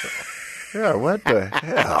 Yeah, what the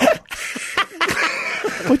hell?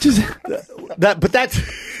 Which is that? But that's.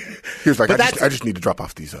 He was like, I just need to drop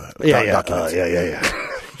off these documents. Yeah.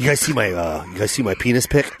 You guys see my penis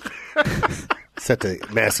pic? Sent a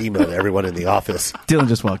mass email to everyone in the office. Dylan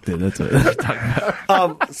just walked in. That's what I'm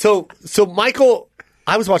talking about. So Michael,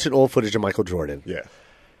 I was watching old footage of Michael Jordan. Yeah.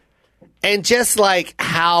 And just like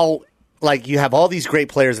how, like, you have all these great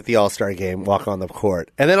players at the All-Star game walk on the court,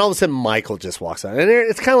 and then all of a sudden Michael just walks on. And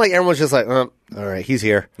it's kind of like everyone's just like, all right, he's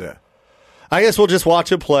here. Yeah. I guess we'll just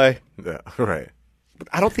watch him play. Yeah, right. But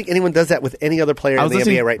I don't think anyone does that with any other player in the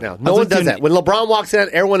NBA right now. No one does that. When LeBron walks in,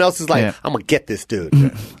 everyone else is like, I'm going to get this dude.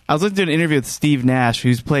 I was listening to an interview with Steve Nash,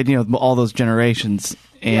 who's played, all those generations.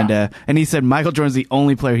 And he said Michael Jordan's the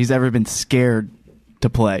only player he's ever been scared to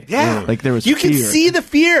play. Yeah. Like, there was You fear. can see the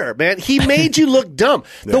fear, man. He made you look dumb.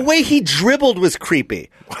 The way he dribbled was creepy.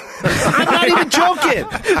 I'm not even joking.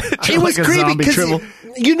 It was like a creepy zombie dribble.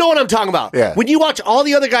 you know what I'm talking about. Yeah. When you watch all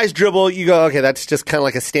the other guys dribble, you go, okay, that's just kind of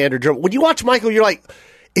like a standard dribble. When you watch Michael, you're like,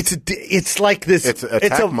 it's like this. It's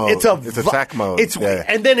attack mode. It's attack mode.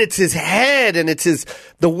 And then it's his head, and it's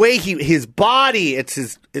the way his body.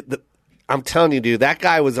 I'm telling you, dude, that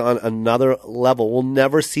guy was on another level. We'll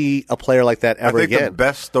never see a player like that ever again. I think the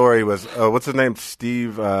best story was, what's his name?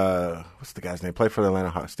 Steve, what's the guy's name? Played for the Atlanta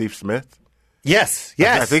Hawks. Steve Smith? Yes.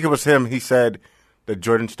 I think it was him. He said that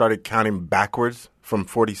Jordan started counting backwards from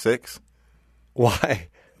 46. Why?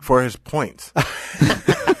 For his points.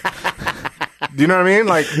 Do you know what I mean?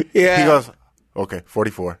 Like, yeah. He goes, okay,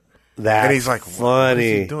 44. And he's like, funny. what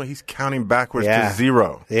is he doing? He's counting backwards to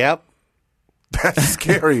 0. Yep. That's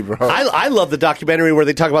scary, bro. I love the documentary where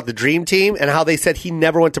they talk about the Dream Team and how they said he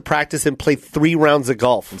never went to practice and played 3 rounds of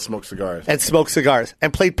golf. And smoked cigars.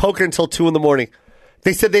 And played poker until 2 a.m.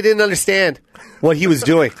 They said they didn't understand what he was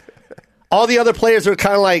doing. All the other players were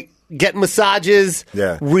kind of like getting massages,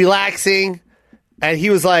 relaxing. And he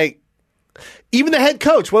was like, even the head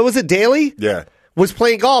coach, what was it, Daly? Yeah. Was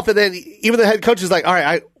playing golf, and then even the head coach was like, all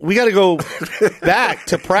right, we got to go back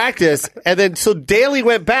to practice. And then so Daly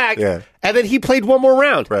went back, and then he played one more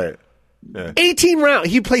round. Right. Yeah. 18 rounds.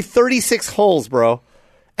 He played 36 holes, bro.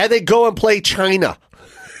 And then go and play China.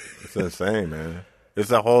 It's insane, man.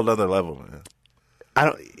 It's a whole other level, man. I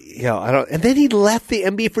don't. And then he left the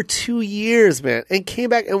NBA for 2 years, man, and came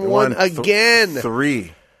back and won again.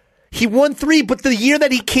 3. He won 3, but the year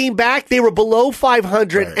that he came back, they were below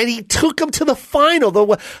 500, and he took them to the final,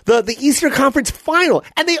 the Eastern Conference final,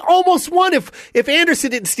 and they almost won if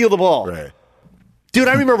Anderson didn't steal the ball. Right. Dude,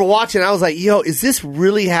 I remember watching. I was like, yo, is this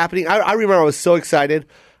really happening? I remember I was so excited.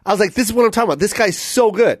 I was like, this is what I'm talking about. This guy's so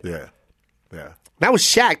good. Yeah. That was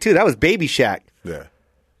Shaq, too. That was baby Shaq. Yeah.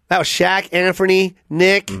 That was Shaq, Anthony,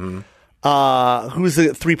 Nick. Mm-hmm. Who's the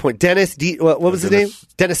 3-point? Dennis. What was his name?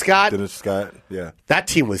 Dennis Scott. Dennis Scott. Yeah. That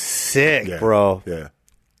team was sick, bro. Yeah.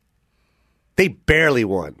 They barely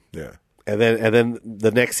won. Yeah. And then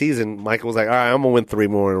the next season, Michael was like, "All right, I'm gonna win 3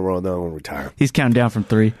 more in a row, and then I'm gonna retire." He's counting down from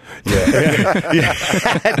 3. Yeah.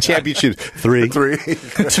 Championships. 3,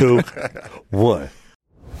 2, 1.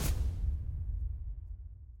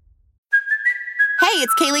 Hey,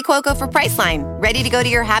 it's Kaylee Cuoco for Priceline. Ready to go to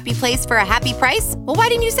your happy place for a happy price? Well, why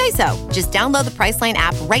didn't you say so? Just download the Priceline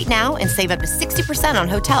app right now and save up to 60% on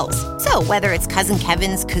hotels. So whether it's Cousin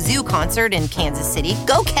Kevin's Kazoo Concert in Kansas City,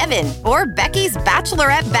 go Kevin, or Becky's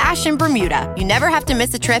Bachelorette Bash in Bermuda, you never have to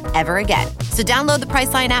miss a trip ever again. So download the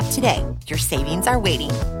Priceline app today. Your savings are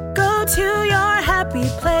waiting. Go to your happy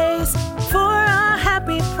place for a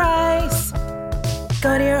happy price.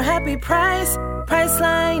 Go to your happy price,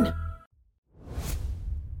 Priceline.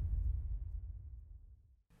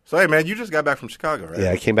 So, hey, man, you just got back from Chicago, right?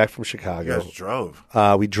 Yeah, I came back from Chicago. You guys drove.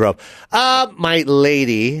 We drove. My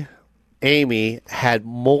lady, Amy, had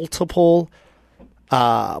multiple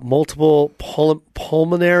pulmonary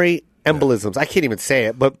embolisms. I can't even say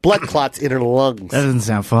it, but blood clots in her lungs. That doesn't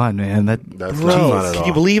sound fun, man. That's not fun at Can all.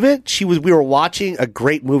 you believe it? We were watching a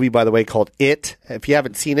great movie, by the way, called It. If you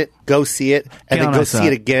haven't seen it, go see it, and then go see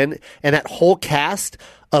it again. And that whole cast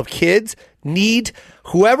of kids need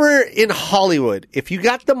whoever in Hollywood, if you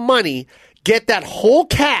got the money, get that whole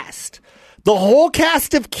cast, the whole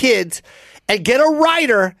cast of kids, and get a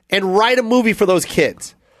writer and write a movie for those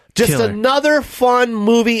kids. Just Killer. another fun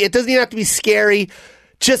movie. It doesn't even have to be scary.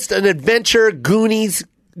 Just an adventure. Goonies,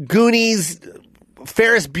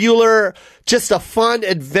 Ferris Bueller. Just a fun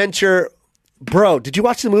adventure. Bro, did you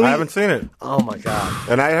watch the movie? I haven't seen it. Oh, my God.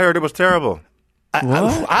 And I heard it was terrible. I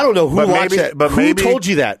don't know who But watched maybe- it. but Who maybe- told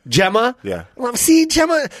you that? Gemma? Yeah. Well, see,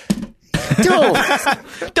 Gemma...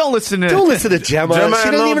 Don't listen to Gemma. Gemma She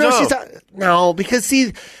and doesn't even know Lil she's... Joe. No, because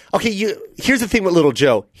see... Okay, here's the thing with Little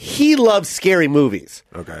Joe. He loves scary movies.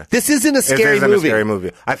 Okay. This isn't a scary It isn't movie. a scary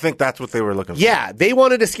movie. I think that's what they were looking for. Yeah, they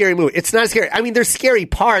wanted a scary movie. It's not scary. I mean, there's scary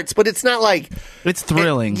parts, but it's not like... It's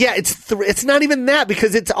thrilling. It's not even that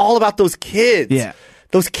because it's all about those kids. Yeah.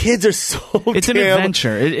 Those kids are so It's an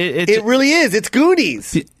adventure. It really is. It's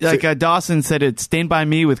Goonies. Like Dawson said, it's Stand By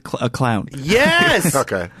Me with a clown. Yes.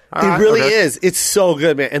 Okay. It really is. It's so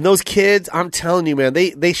good, man. And those kids, I'm telling you, man,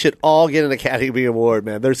 they should all get an Academy Award,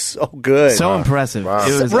 man. They're so good. So impressive. Wow.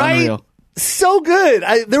 It was Right? unreal. So good.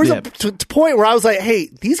 There was Yep. a point where I was like, hey,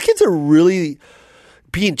 these kids are really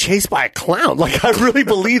being chased by a clown. Like, I really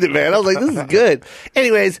believed it, man. I was like, this is good.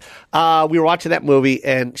 Anyways, we were watching that movie,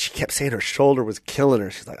 and she kept saying her shoulder was killing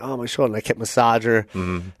her. She's like, oh, my shoulder. And I kept massaging her.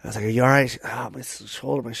 I was like, are you all right? Oh,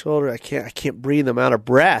 my shoulder. I can't breathe. I'm out of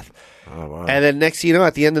breath. Oh, wow. And then next thing you know,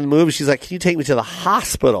 at the end of the movie, she's like, can you take me to the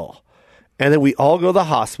hospital? And then we all go to the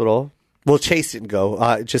hospital. Well, Chase didn't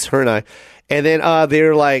go, just her and I. And then they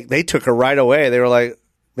were like, they took her right away. They were like,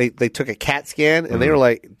 they took a CAT scan, and they were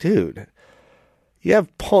like, dude, you have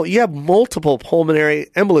multiple pulmonary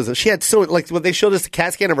embolism. She had like when they showed us the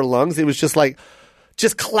CAT scan of her lungs, it was just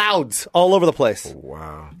clouds all over the place.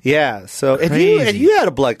 Wow. Yeah. So and Crazy. you had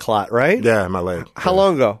a blood clot, right? Yeah, my leg. How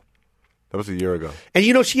long ago? That was a year ago. And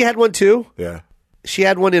she had one too. Yeah. She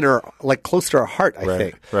had one in her close to her heart, I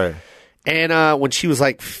think. Right. And when she was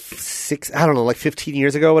like 15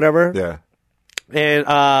 years ago, whatever. Yeah. And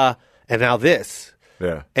now this.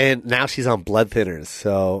 Yeah. And now she's on blood thinners.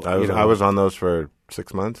 So I was on those for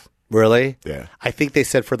 6 months. Really? Yeah. I think they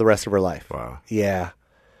said for the rest of her life. Wow. Yeah.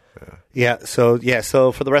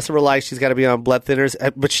 So for the rest of her life, she's got to be on blood thinners.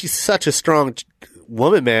 But she's such a strong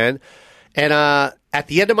woman, man. And at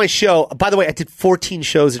the end of my show, by the way, I did 14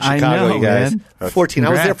 shows in Chicago, I know, you guys. man. 14. I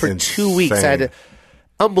was there for Congrats. 2 weeks. I had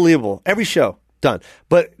unbelievable. Every show done.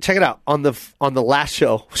 But check it out. On the last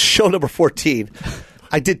show number 14,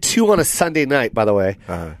 I did 2 on a Sunday night, by the way.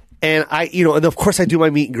 Uh-huh. And and of course I do my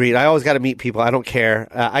meet and greet. I always got to meet people. I don't care.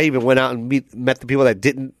 I even went out and met the people that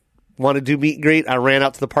didn't want to do meet and greet. I ran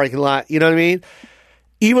out to the parking lot. You know what I mean?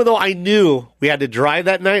 Even though I knew we had to drive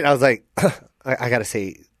that night, I was like, I got to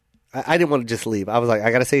say, I didn't want to just leave. I was like,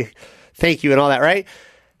 I got to say thank you and all that, right?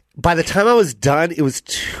 By the time I was done, it was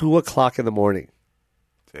 2:00 in the morning.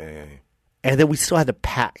 Dang. And then we still had to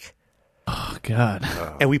pack. Oh, God.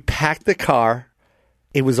 And we packed the car.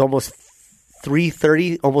 It was almost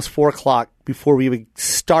 3:30, almost 4:00 before we even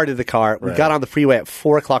started the car. We got on the freeway at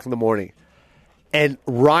 4:00 in the morning. And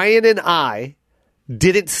Ryan and I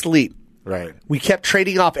didn't sleep. Right. We kept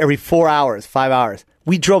trading off every 4 hours, 5 hours.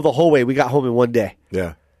 We drove the whole way. We got home in one day.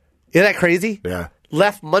 Yeah. Isn't that crazy? Yeah.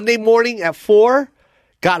 Left Monday morning at 4,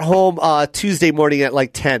 got home Tuesday morning at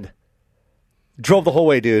like 10. Drove the whole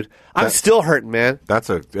way, dude. I'm still hurting, man. It's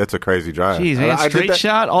a crazy drive. Jeez, man. I did Straight that-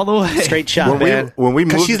 shot all the way. Straight shot, man. when we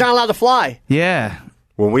Because moved, she's not allowed to fly. Yeah.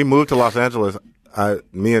 when we moved to Los Angeles,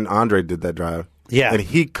 me and Andre did that drive. Yeah. And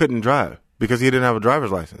he couldn't drive because he didn't have a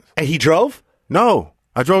driver's license. And he drove? No.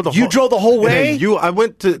 I drove the You drove the whole way? I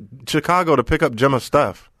went to Chicago to pick up Gemma's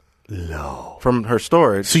stuff. No. From her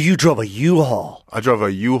storage. So you drove a U-Haul. I drove a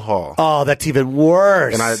U-Haul. Oh, that's even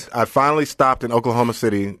worse. And I finally stopped in Oklahoma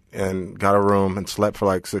City and got a room and slept for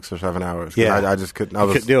like 6 or 7 hours. Yeah. I just couldn't.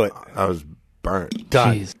 couldn't do it. I was burnt.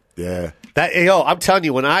 Done. Jeez. Yeah. I'm telling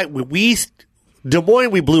you, Des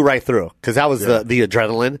Moines, we blew right through because that was the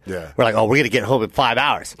adrenaline. Yeah. We're like, we're going to get home in 5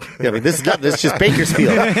 hours. I mean, this is just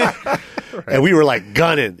Bakersfield. And we were like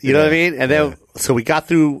gunning, you know what I mean? And then, so we got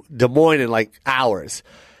through Des Moines in like hours.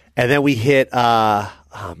 And then we hit, I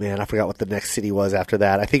forgot what the next city was after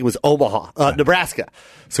that. I think it was Omaha, Nebraska.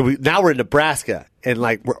 So now we're in Nebraska and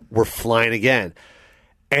like we're flying again.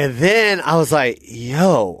 And then I was like,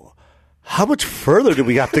 yo, how much further do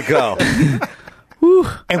we have to go?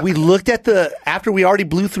 And we looked at after we already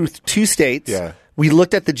blew through 2 states, we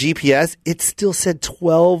looked at the GPS. It still said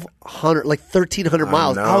 1,200, like 1,300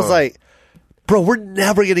 miles. I was like, bro, we're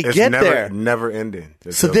never going to get there. Never ending.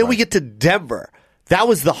 So then we get to Denver. That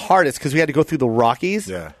was the hardest because we had to go through the Rockies.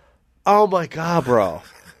 Yeah. Oh, my God, bro.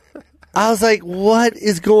 I was like, what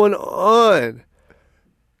is going on?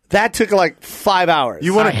 That took like 5 hours.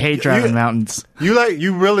 I hate driving mountains.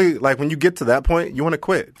 You really when you get to that point, you want to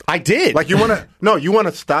quit. I did. Like you want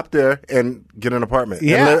to stop there and get an apartment.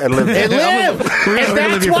 Yeah, and live. And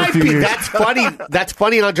that's why that's funny. That's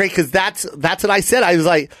funny, Andre, because that's what I said. I was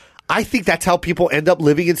like, I think that's how people end up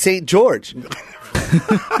living in St. George.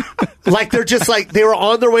 Like they're just like they were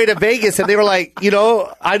on their way to Vegas and they were like, I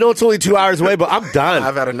know it's only 2 hours away, but I'm done.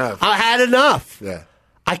 I've had enough. I had enough. Yeah.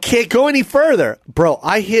 I can't go any further. Bro,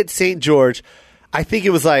 I hit St. George. I think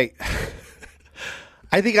it was I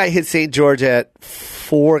hit St. George at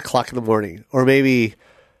 4 o'clock in the morning or maybe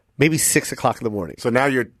 6 o'clock in the morning. So now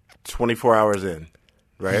you're 24 hours in,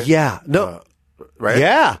 right? Yeah. No. Right?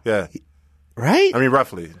 Yeah. Yeah. Right? I mean,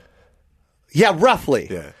 roughly. Yeah, roughly.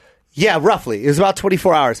 Yeah. Yeah, roughly. It was about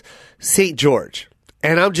 24 hours. St. George.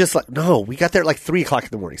 And I'm just like, no, we got there at 3 o'clock in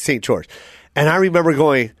the morning, St. George. And I remember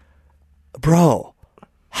going, bro,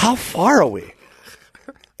 how far are we?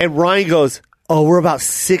 And Ryan goes, oh, we're about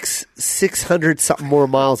 600 something more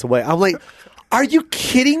miles away. I'm like, are you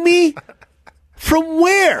kidding me? From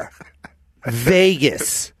where?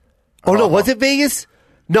 Vegas. Oh, no, was it Vegas?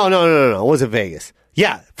 No. It wasn't Vegas.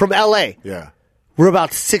 Yeah, from L.A. Yeah. We're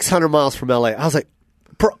about 600 miles from L.A. I was like,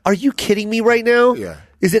 bro, are you kidding me right now? Yeah.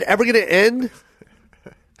 Is it ever going to end?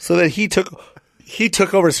 So then he took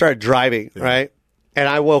over and started driving, right? And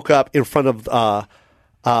I woke up in front of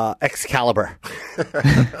Excalibur.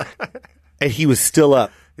 And he was still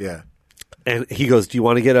up. Yeah. And he goes, do you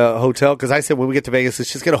want to get a hotel? Because I said, when we get to Vegas,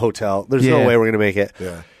 let's just get a hotel. There's no way we're going to make it.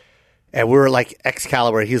 Yeah. And we were like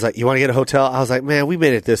Excalibur. He was like, you want to get a hotel? I was like, man, we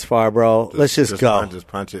made it this far, bro. Let's just go. Just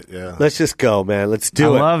punch it, yeah. Let's just go, man. Let's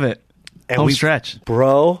do it. I love it. And Home stretch.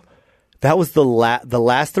 Bro, that was the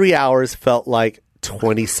last 3 hours felt like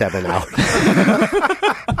 27 hours.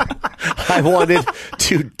 I wanted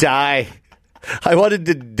to die. I wanted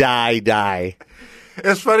to die.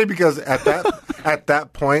 It's funny because at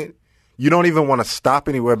that point, you don't even want to stop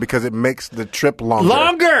anywhere because it makes the trip longer.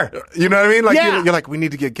 You know what I mean? Like you're like, we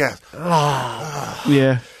need to get gas.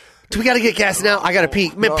 Yeah. Do we got to get gas now? I got to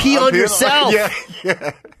pee. Man, pee on yourself.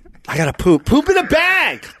 Yeah. I got to poop. Poop in a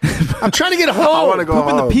bag. I'm trying to get home. I want to go Poop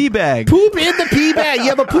home. in the pee bag. Poop in the pee bag. You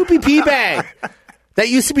have a poopy pee bag. That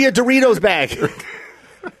used to be a Doritos bag.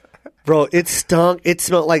 Bro, it stunk. It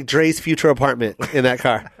smelled like Dre's future apartment in that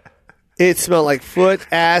car. It smelled like foot,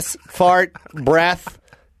 ass, fart, breath,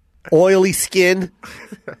 oily skin.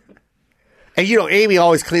 And Amy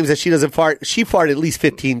always claims that she doesn't fart. She farted at least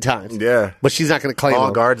 15 times. Yeah. But she's not going to claim All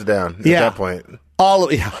them. guards down at that point.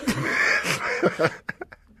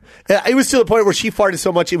 It was to the point where she farted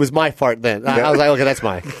so much it was my fart then. I was like, okay, that's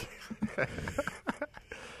mine.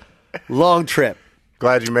 Long trip.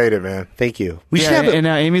 Glad you made it, man. Thank you. We should have and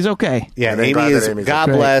Amy's okay. Yeah, And Amy glad is. that Amy's God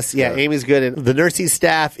okay. bless. Yeah, Amy's good. And the nursing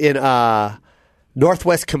staff in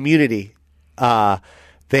Northwest Community,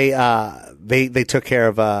 they took care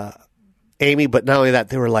of Amy. But not only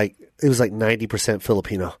that, it was like 90%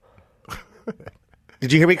 Filipino.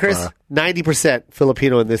 Did you hear me, Chris? 90%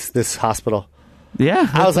 Filipino in this hospital. Yeah,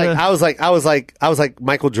 I was like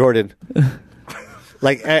Michael Jordan.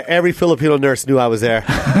 Like every Filipino nurse knew I was there,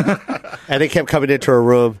 and they kept coming into her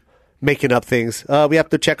room, making up things. We have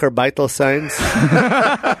to check her vital signs,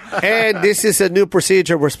 and this is a new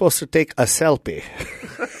procedure. We're supposed to take a selfie.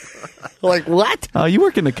 Like what? Oh, you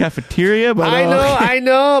work in the cafeteria, but I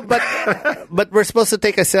know, but we're supposed to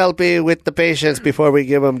take a selfie with the patients before we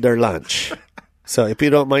give them their lunch. So if you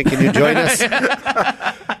don't mind, can you join us?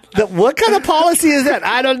 What kind of policy is that?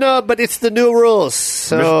 I don't know, but it's the new rules.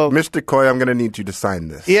 So, Mr. Coy, I'm going to need you to sign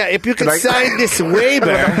this. Yeah, if you can sign this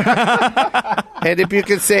waiver, and if you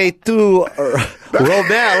can say to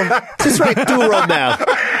Romel, just write to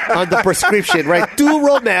Romel on the prescription, right? To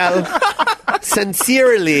Romel,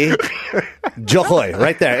 sincerely, Jokoy,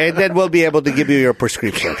 right there. And then we'll be able to give you your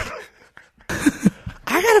prescription.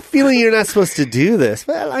 I got a feeling you're not supposed to do this.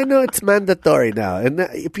 Well, I know it's mandatory now. And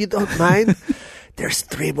if you don't mind, there's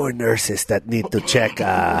 3 more nurses that need to check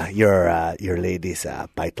your lady's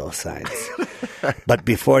vital signs. But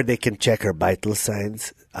before they can check her vital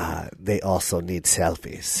signs, they also need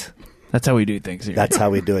selfies. That's how we do things here. That's how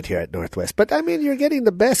we do it here at Northwest. But I mean, you're getting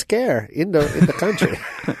the best care in the country.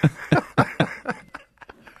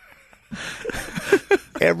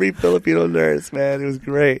 Every Filipino nurse, man. It was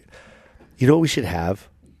great. You know what we should have?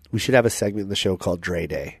 We should have a segment in the show called Dre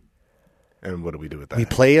Day. And what do we do with that?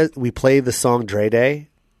 We play the song Dre Day.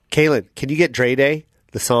 Kaylin, can you get Dre Day,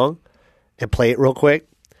 the song, and play it real quick?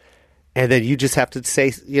 And then you just have to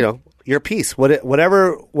say, your piece.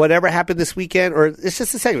 Whatever happened this weekend, or it's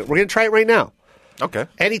just a segment. We're going to try it right now. Okay.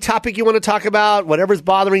 Any topic you want to talk about, whatever's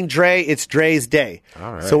bothering Dre, it's Dre's Day.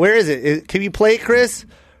 All right. So where is it? Can you play it, Chris?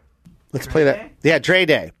 Let's play that. Yeah, Dre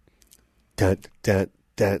Day. Dun, dun,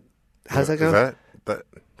 dun. How's that go?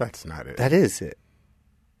 That's not it. That is it.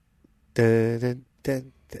 Dun, dun,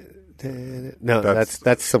 dun, dun, dun. No,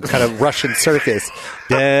 that's some kind of Russian circus.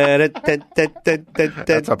 Dun, dun, dun, dun, dun,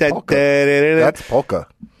 That's a dun, polka. dun, dun, dun. That's polka.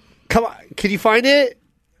 Come on. Can you find it?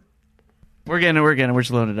 We're getting it. We're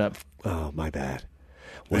just loading it up. Oh, my bad.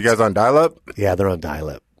 You guys on dial-up? Yeah, they're on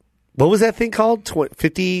dial-up. What was that thing called?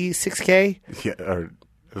 56K? Yeah. Or,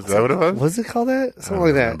 is that what it was? Was it called that? Something I like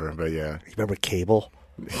don't that. remember, but yeah. You remember cable?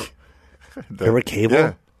 Remember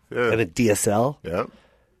cable? Yeah. And a DSL? Yeah.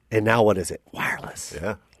 And now what is it? Wireless.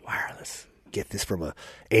 Yeah. Wireless. Get this from a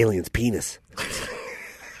alien's penis.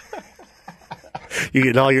 You're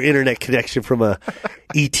getting all your internet connection from a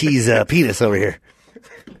ET's penis over here.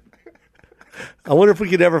 I wonder if we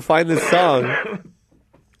could ever find this song.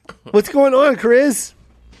 What's going on, Chris?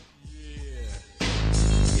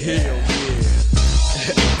 Yeah.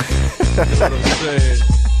 You know what I'm saying?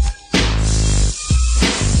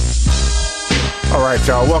 All right,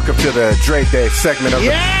 y'all. Welcome to the Dre Day segment of the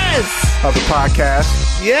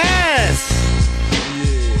podcast. Yes.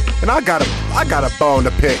 And I got a bone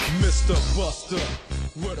to pick. Mr. Buster,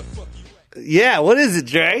 where the fuck you at? Yeah, what is it,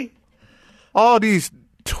 Dre? All these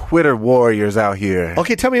Twitter warriors out here.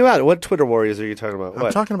 Okay, tell me about it. What Twitter warriors are you talking about? I'm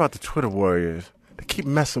What? talking about the Twitter warriors. They keep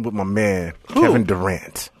messing with my man, Who? Kevin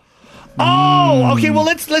Durant. Oh, okay. Well,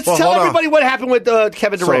 let's Well, tell hold on. everybody what happened with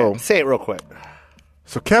Kevin Durant. So- Say it real quick.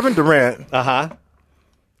 So Kevin Durant,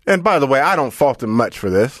 and by the way, I don't fault him much for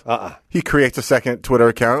this. He creates a second Twitter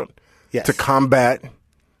account to combat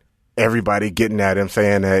everybody getting at him,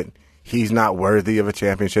 saying that he's not worthy of a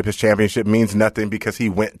championship. His championship means nothing because he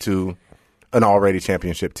went to an already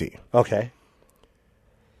championship team. Okay.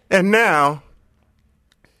 And now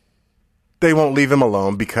they won't leave him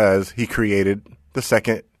alone because he created the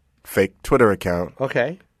second fake Twitter account.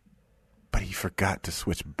 Okay. But he forgot to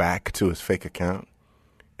switch back to his fake account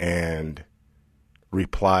and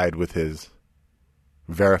replied with his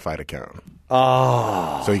verified account.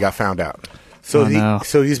 Oh. So he got found out. So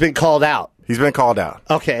so he's been called out. He's been called out.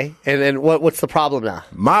 Okay. And then what's the problem now?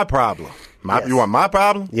 My problem. Yes. You want my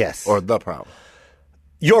problem? Yes. Or the problem?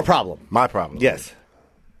 Your problem. My problem. Yes.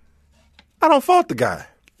 I don't fault the guy.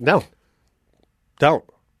 No. Don't.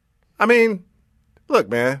 I mean, look,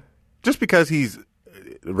 man, just because he's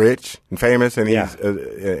rich and famous and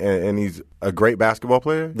he's a great basketball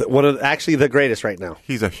player, Actually the greatest right now.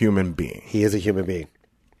 he's a human being. He is a human being.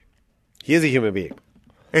 He is a human being.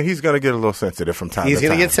 And he's going to get a little sensitive from time to time. He's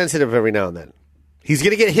going to get sensitive every now and then. He's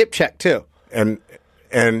going to get a hip check too. And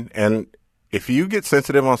if you get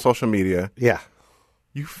sensitive on social media,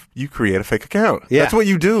 you create a fake account. Yeah. That's what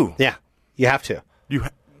you do. Yeah. You have to. You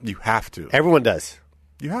have to. Everyone does.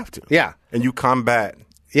 You have to. Yeah. And you combat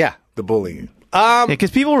the bullying.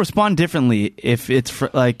 Because people respond differently if it's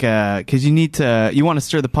because you want to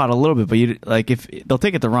stir the pot a little bit, but if they'll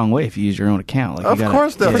take it the wrong way if you use your own account. Like, Of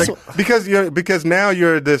course they'll because now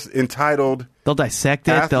you're this entitled. They'll dissect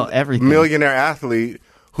it. They'll everything. Millionaire athlete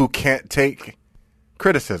who can't take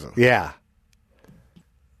criticism. Yeah.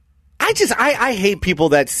 I hate people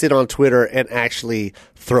that sit on Twitter and actually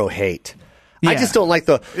throw hate. I just don't like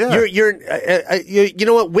you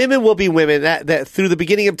know what? Women will be women. That through the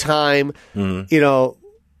beginning of time, I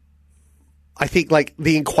think like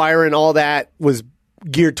the Inquirer and all that was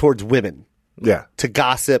geared towards women. Yeah. To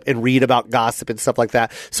gossip and read about gossip and stuff like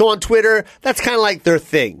that. So on Twitter, that's kind of like their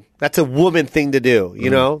thing. That's a woman thing to do,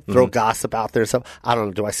 throw gossip out there and stuff. I don't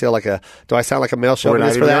know. Do I sound like a male chauvinist for that? We're not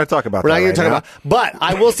even going to talk about We're that. not even talking about. But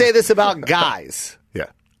I will say this about guys. Yeah.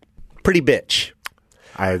 Pretty bitch.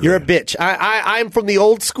 I agree. You're a bitch. I'm from the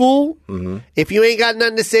old school. Mm-hmm. If you ain't got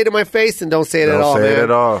nothing to say to my face, then don't say it at all, man. Don't say it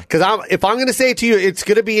at all. Because if I'm going to say it to you, it's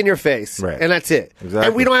going to be in your face. Right. And that's it. Exactly.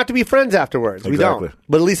 And we don't have to be friends afterwards. Exactly. We don't.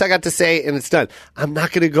 But at least I got to say it and it's done. I'm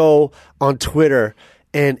not going to go on Twitter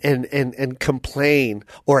and complain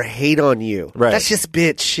or hate on you. Right. That's just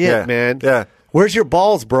bitch shit, man. Yeah. Where's your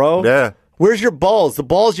balls, bro? Yeah. Where's your balls? The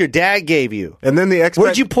balls your dad gave you. And then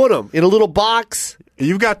where'd you put them? In a little box?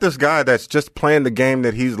 You've got this guy that's just playing the game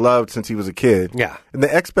that he's loved since he was a kid. Yeah. And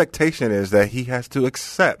the expectation is that he has to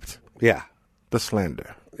accept the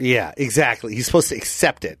slander. Yeah, exactly. He's supposed to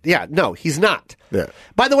accept it. Yeah, no, he's not. Yeah.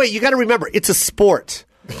 By the way, you got to remember, it's a sport.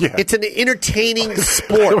 Yeah. It's an entertaining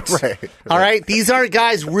sport. Right. All right? These aren't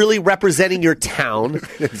guys really representing your town.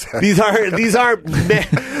 Exactly. These are men.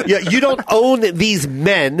 Yeah, you don't own these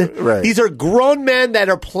men. Right. These are grown men that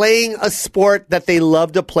are playing a sport that they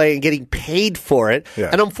love to play and getting paid for it.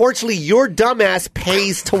 Yeah. And unfortunately, your dumbass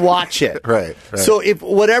pays to watch it. Right. So if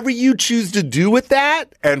whatever you choose to do with that.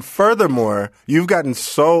 And furthermore, you've gotten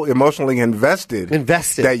so emotionally invested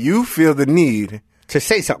that you feel the need to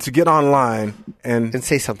say something, to get online and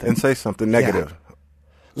say something, negative. Yeah.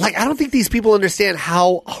 Like, I don't think these people understand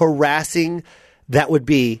how harassing that would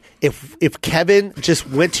be if Kevin just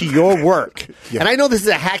went to your work. Yeah. And I know this is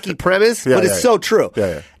a hacky premise, but it's so true.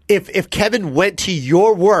 Yeah. If Kevin went to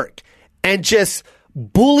your work and just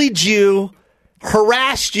bullied you,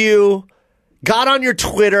 harassed you, got on your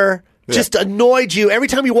Twitter, just annoyed you every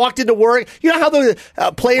time you walked into work. You know how the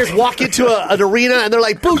players walk into an arena and they're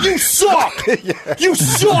like, "Boo, you suck! You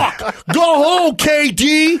suck! Go home,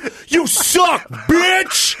 KD! You suck,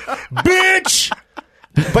 bitch!"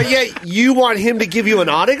 But yet you want him to give you an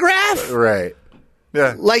autograph? Right.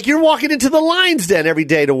 Yeah. Like you're walking into the Lions Den every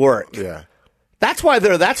day to work. Yeah. That's why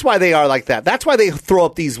they are like that. That's why they throw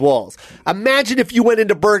up these walls. Imagine if you went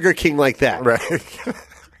into Burger King like that. Right.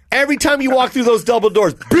 Every time you walk through those double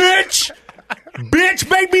doors, bitch,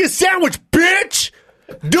 make me a sandwich, bitch.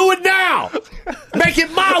 Do it now. Make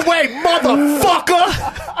it my way,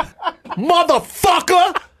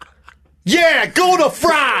 motherfucker. Yeah, go to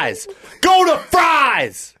fries.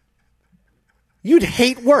 You'd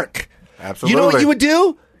hate work. Absolutely. You know what you would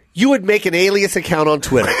do? You would make an alias account on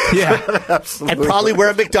Twitter. Yeah, absolutely. And probably wear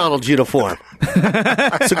a McDonald's uniform.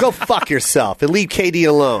 So go fuck yourself and leave KD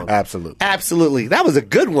alone. Absolutely. That was a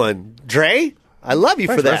good one, Dre. I love you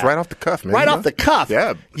for that. That's right off the cuff, man. Right off the cuff.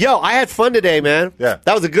 Yeah. Yo, I had fun today, man. Yeah.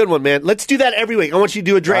 That was a good one, man. Let's do that every week. I want you to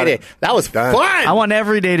do a Dre Day. That was fun. I want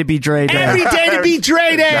every day to be Dre Day. Every day to be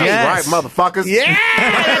Dre Day. That's right, motherfuckers. Yeah,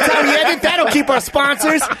 that's how we end it. That'll keep our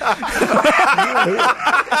sponsors.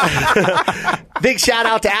 Big shout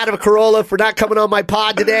out to Adam Carolla for not coming on my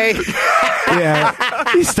pod today.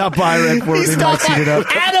 Yeah, he stopped by right before we it up.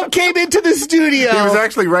 Adam came into the studio. He was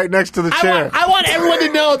actually right next to the chair. I want everyone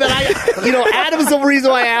to know that Adam's the reason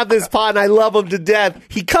why I have this pod, and I love him to death.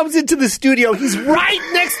 He comes into the studio. He's right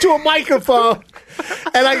next to a microphone.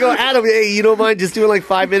 And I go, Adam, hey, you don't mind just doing like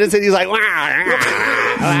 5 minutes? And he's like,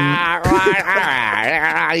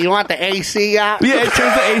 you want the AC out? Yeah,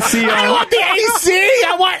 turn the AC on. I want the AC.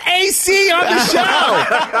 I want AC on the show.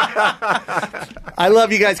 I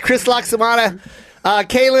love you guys. Chris Loxamana,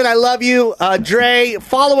 Kaylin, I love you. Dre,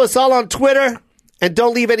 follow us all on Twitter. And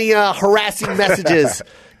don't leave any harassing messages.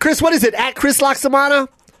 Chris, what is it? At Chris Loxamana?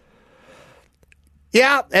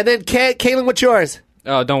 Yeah. And then Kaylin, what's yours?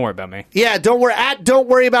 Oh, don't worry about me. Yeah, don't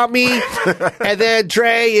worry about me. And then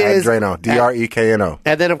Dre is at Dreno, Drekno.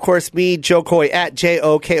 And then of course me, Joe Coy at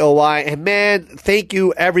JOKOY. And man, thank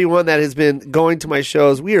you everyone that has been going to my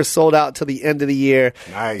shows. We are sold out till the end of the year.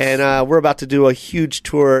 Nice. And we're about to do a huge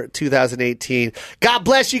tour 2018. God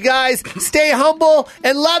bless you guys. Stay humble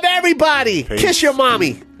and love everybody. Peace. Kiss your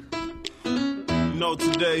mommy. You know,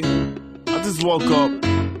 today I just woke up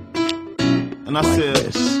and I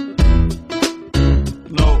said,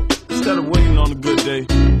 no, instead of waiting on a good day,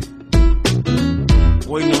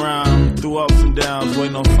 waiting around through ups and downs,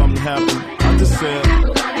 waiting on something to happen, I just said,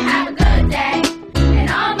 we're gonna have a good day, and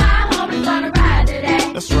all my homies gonna ride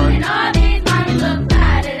today. That's right.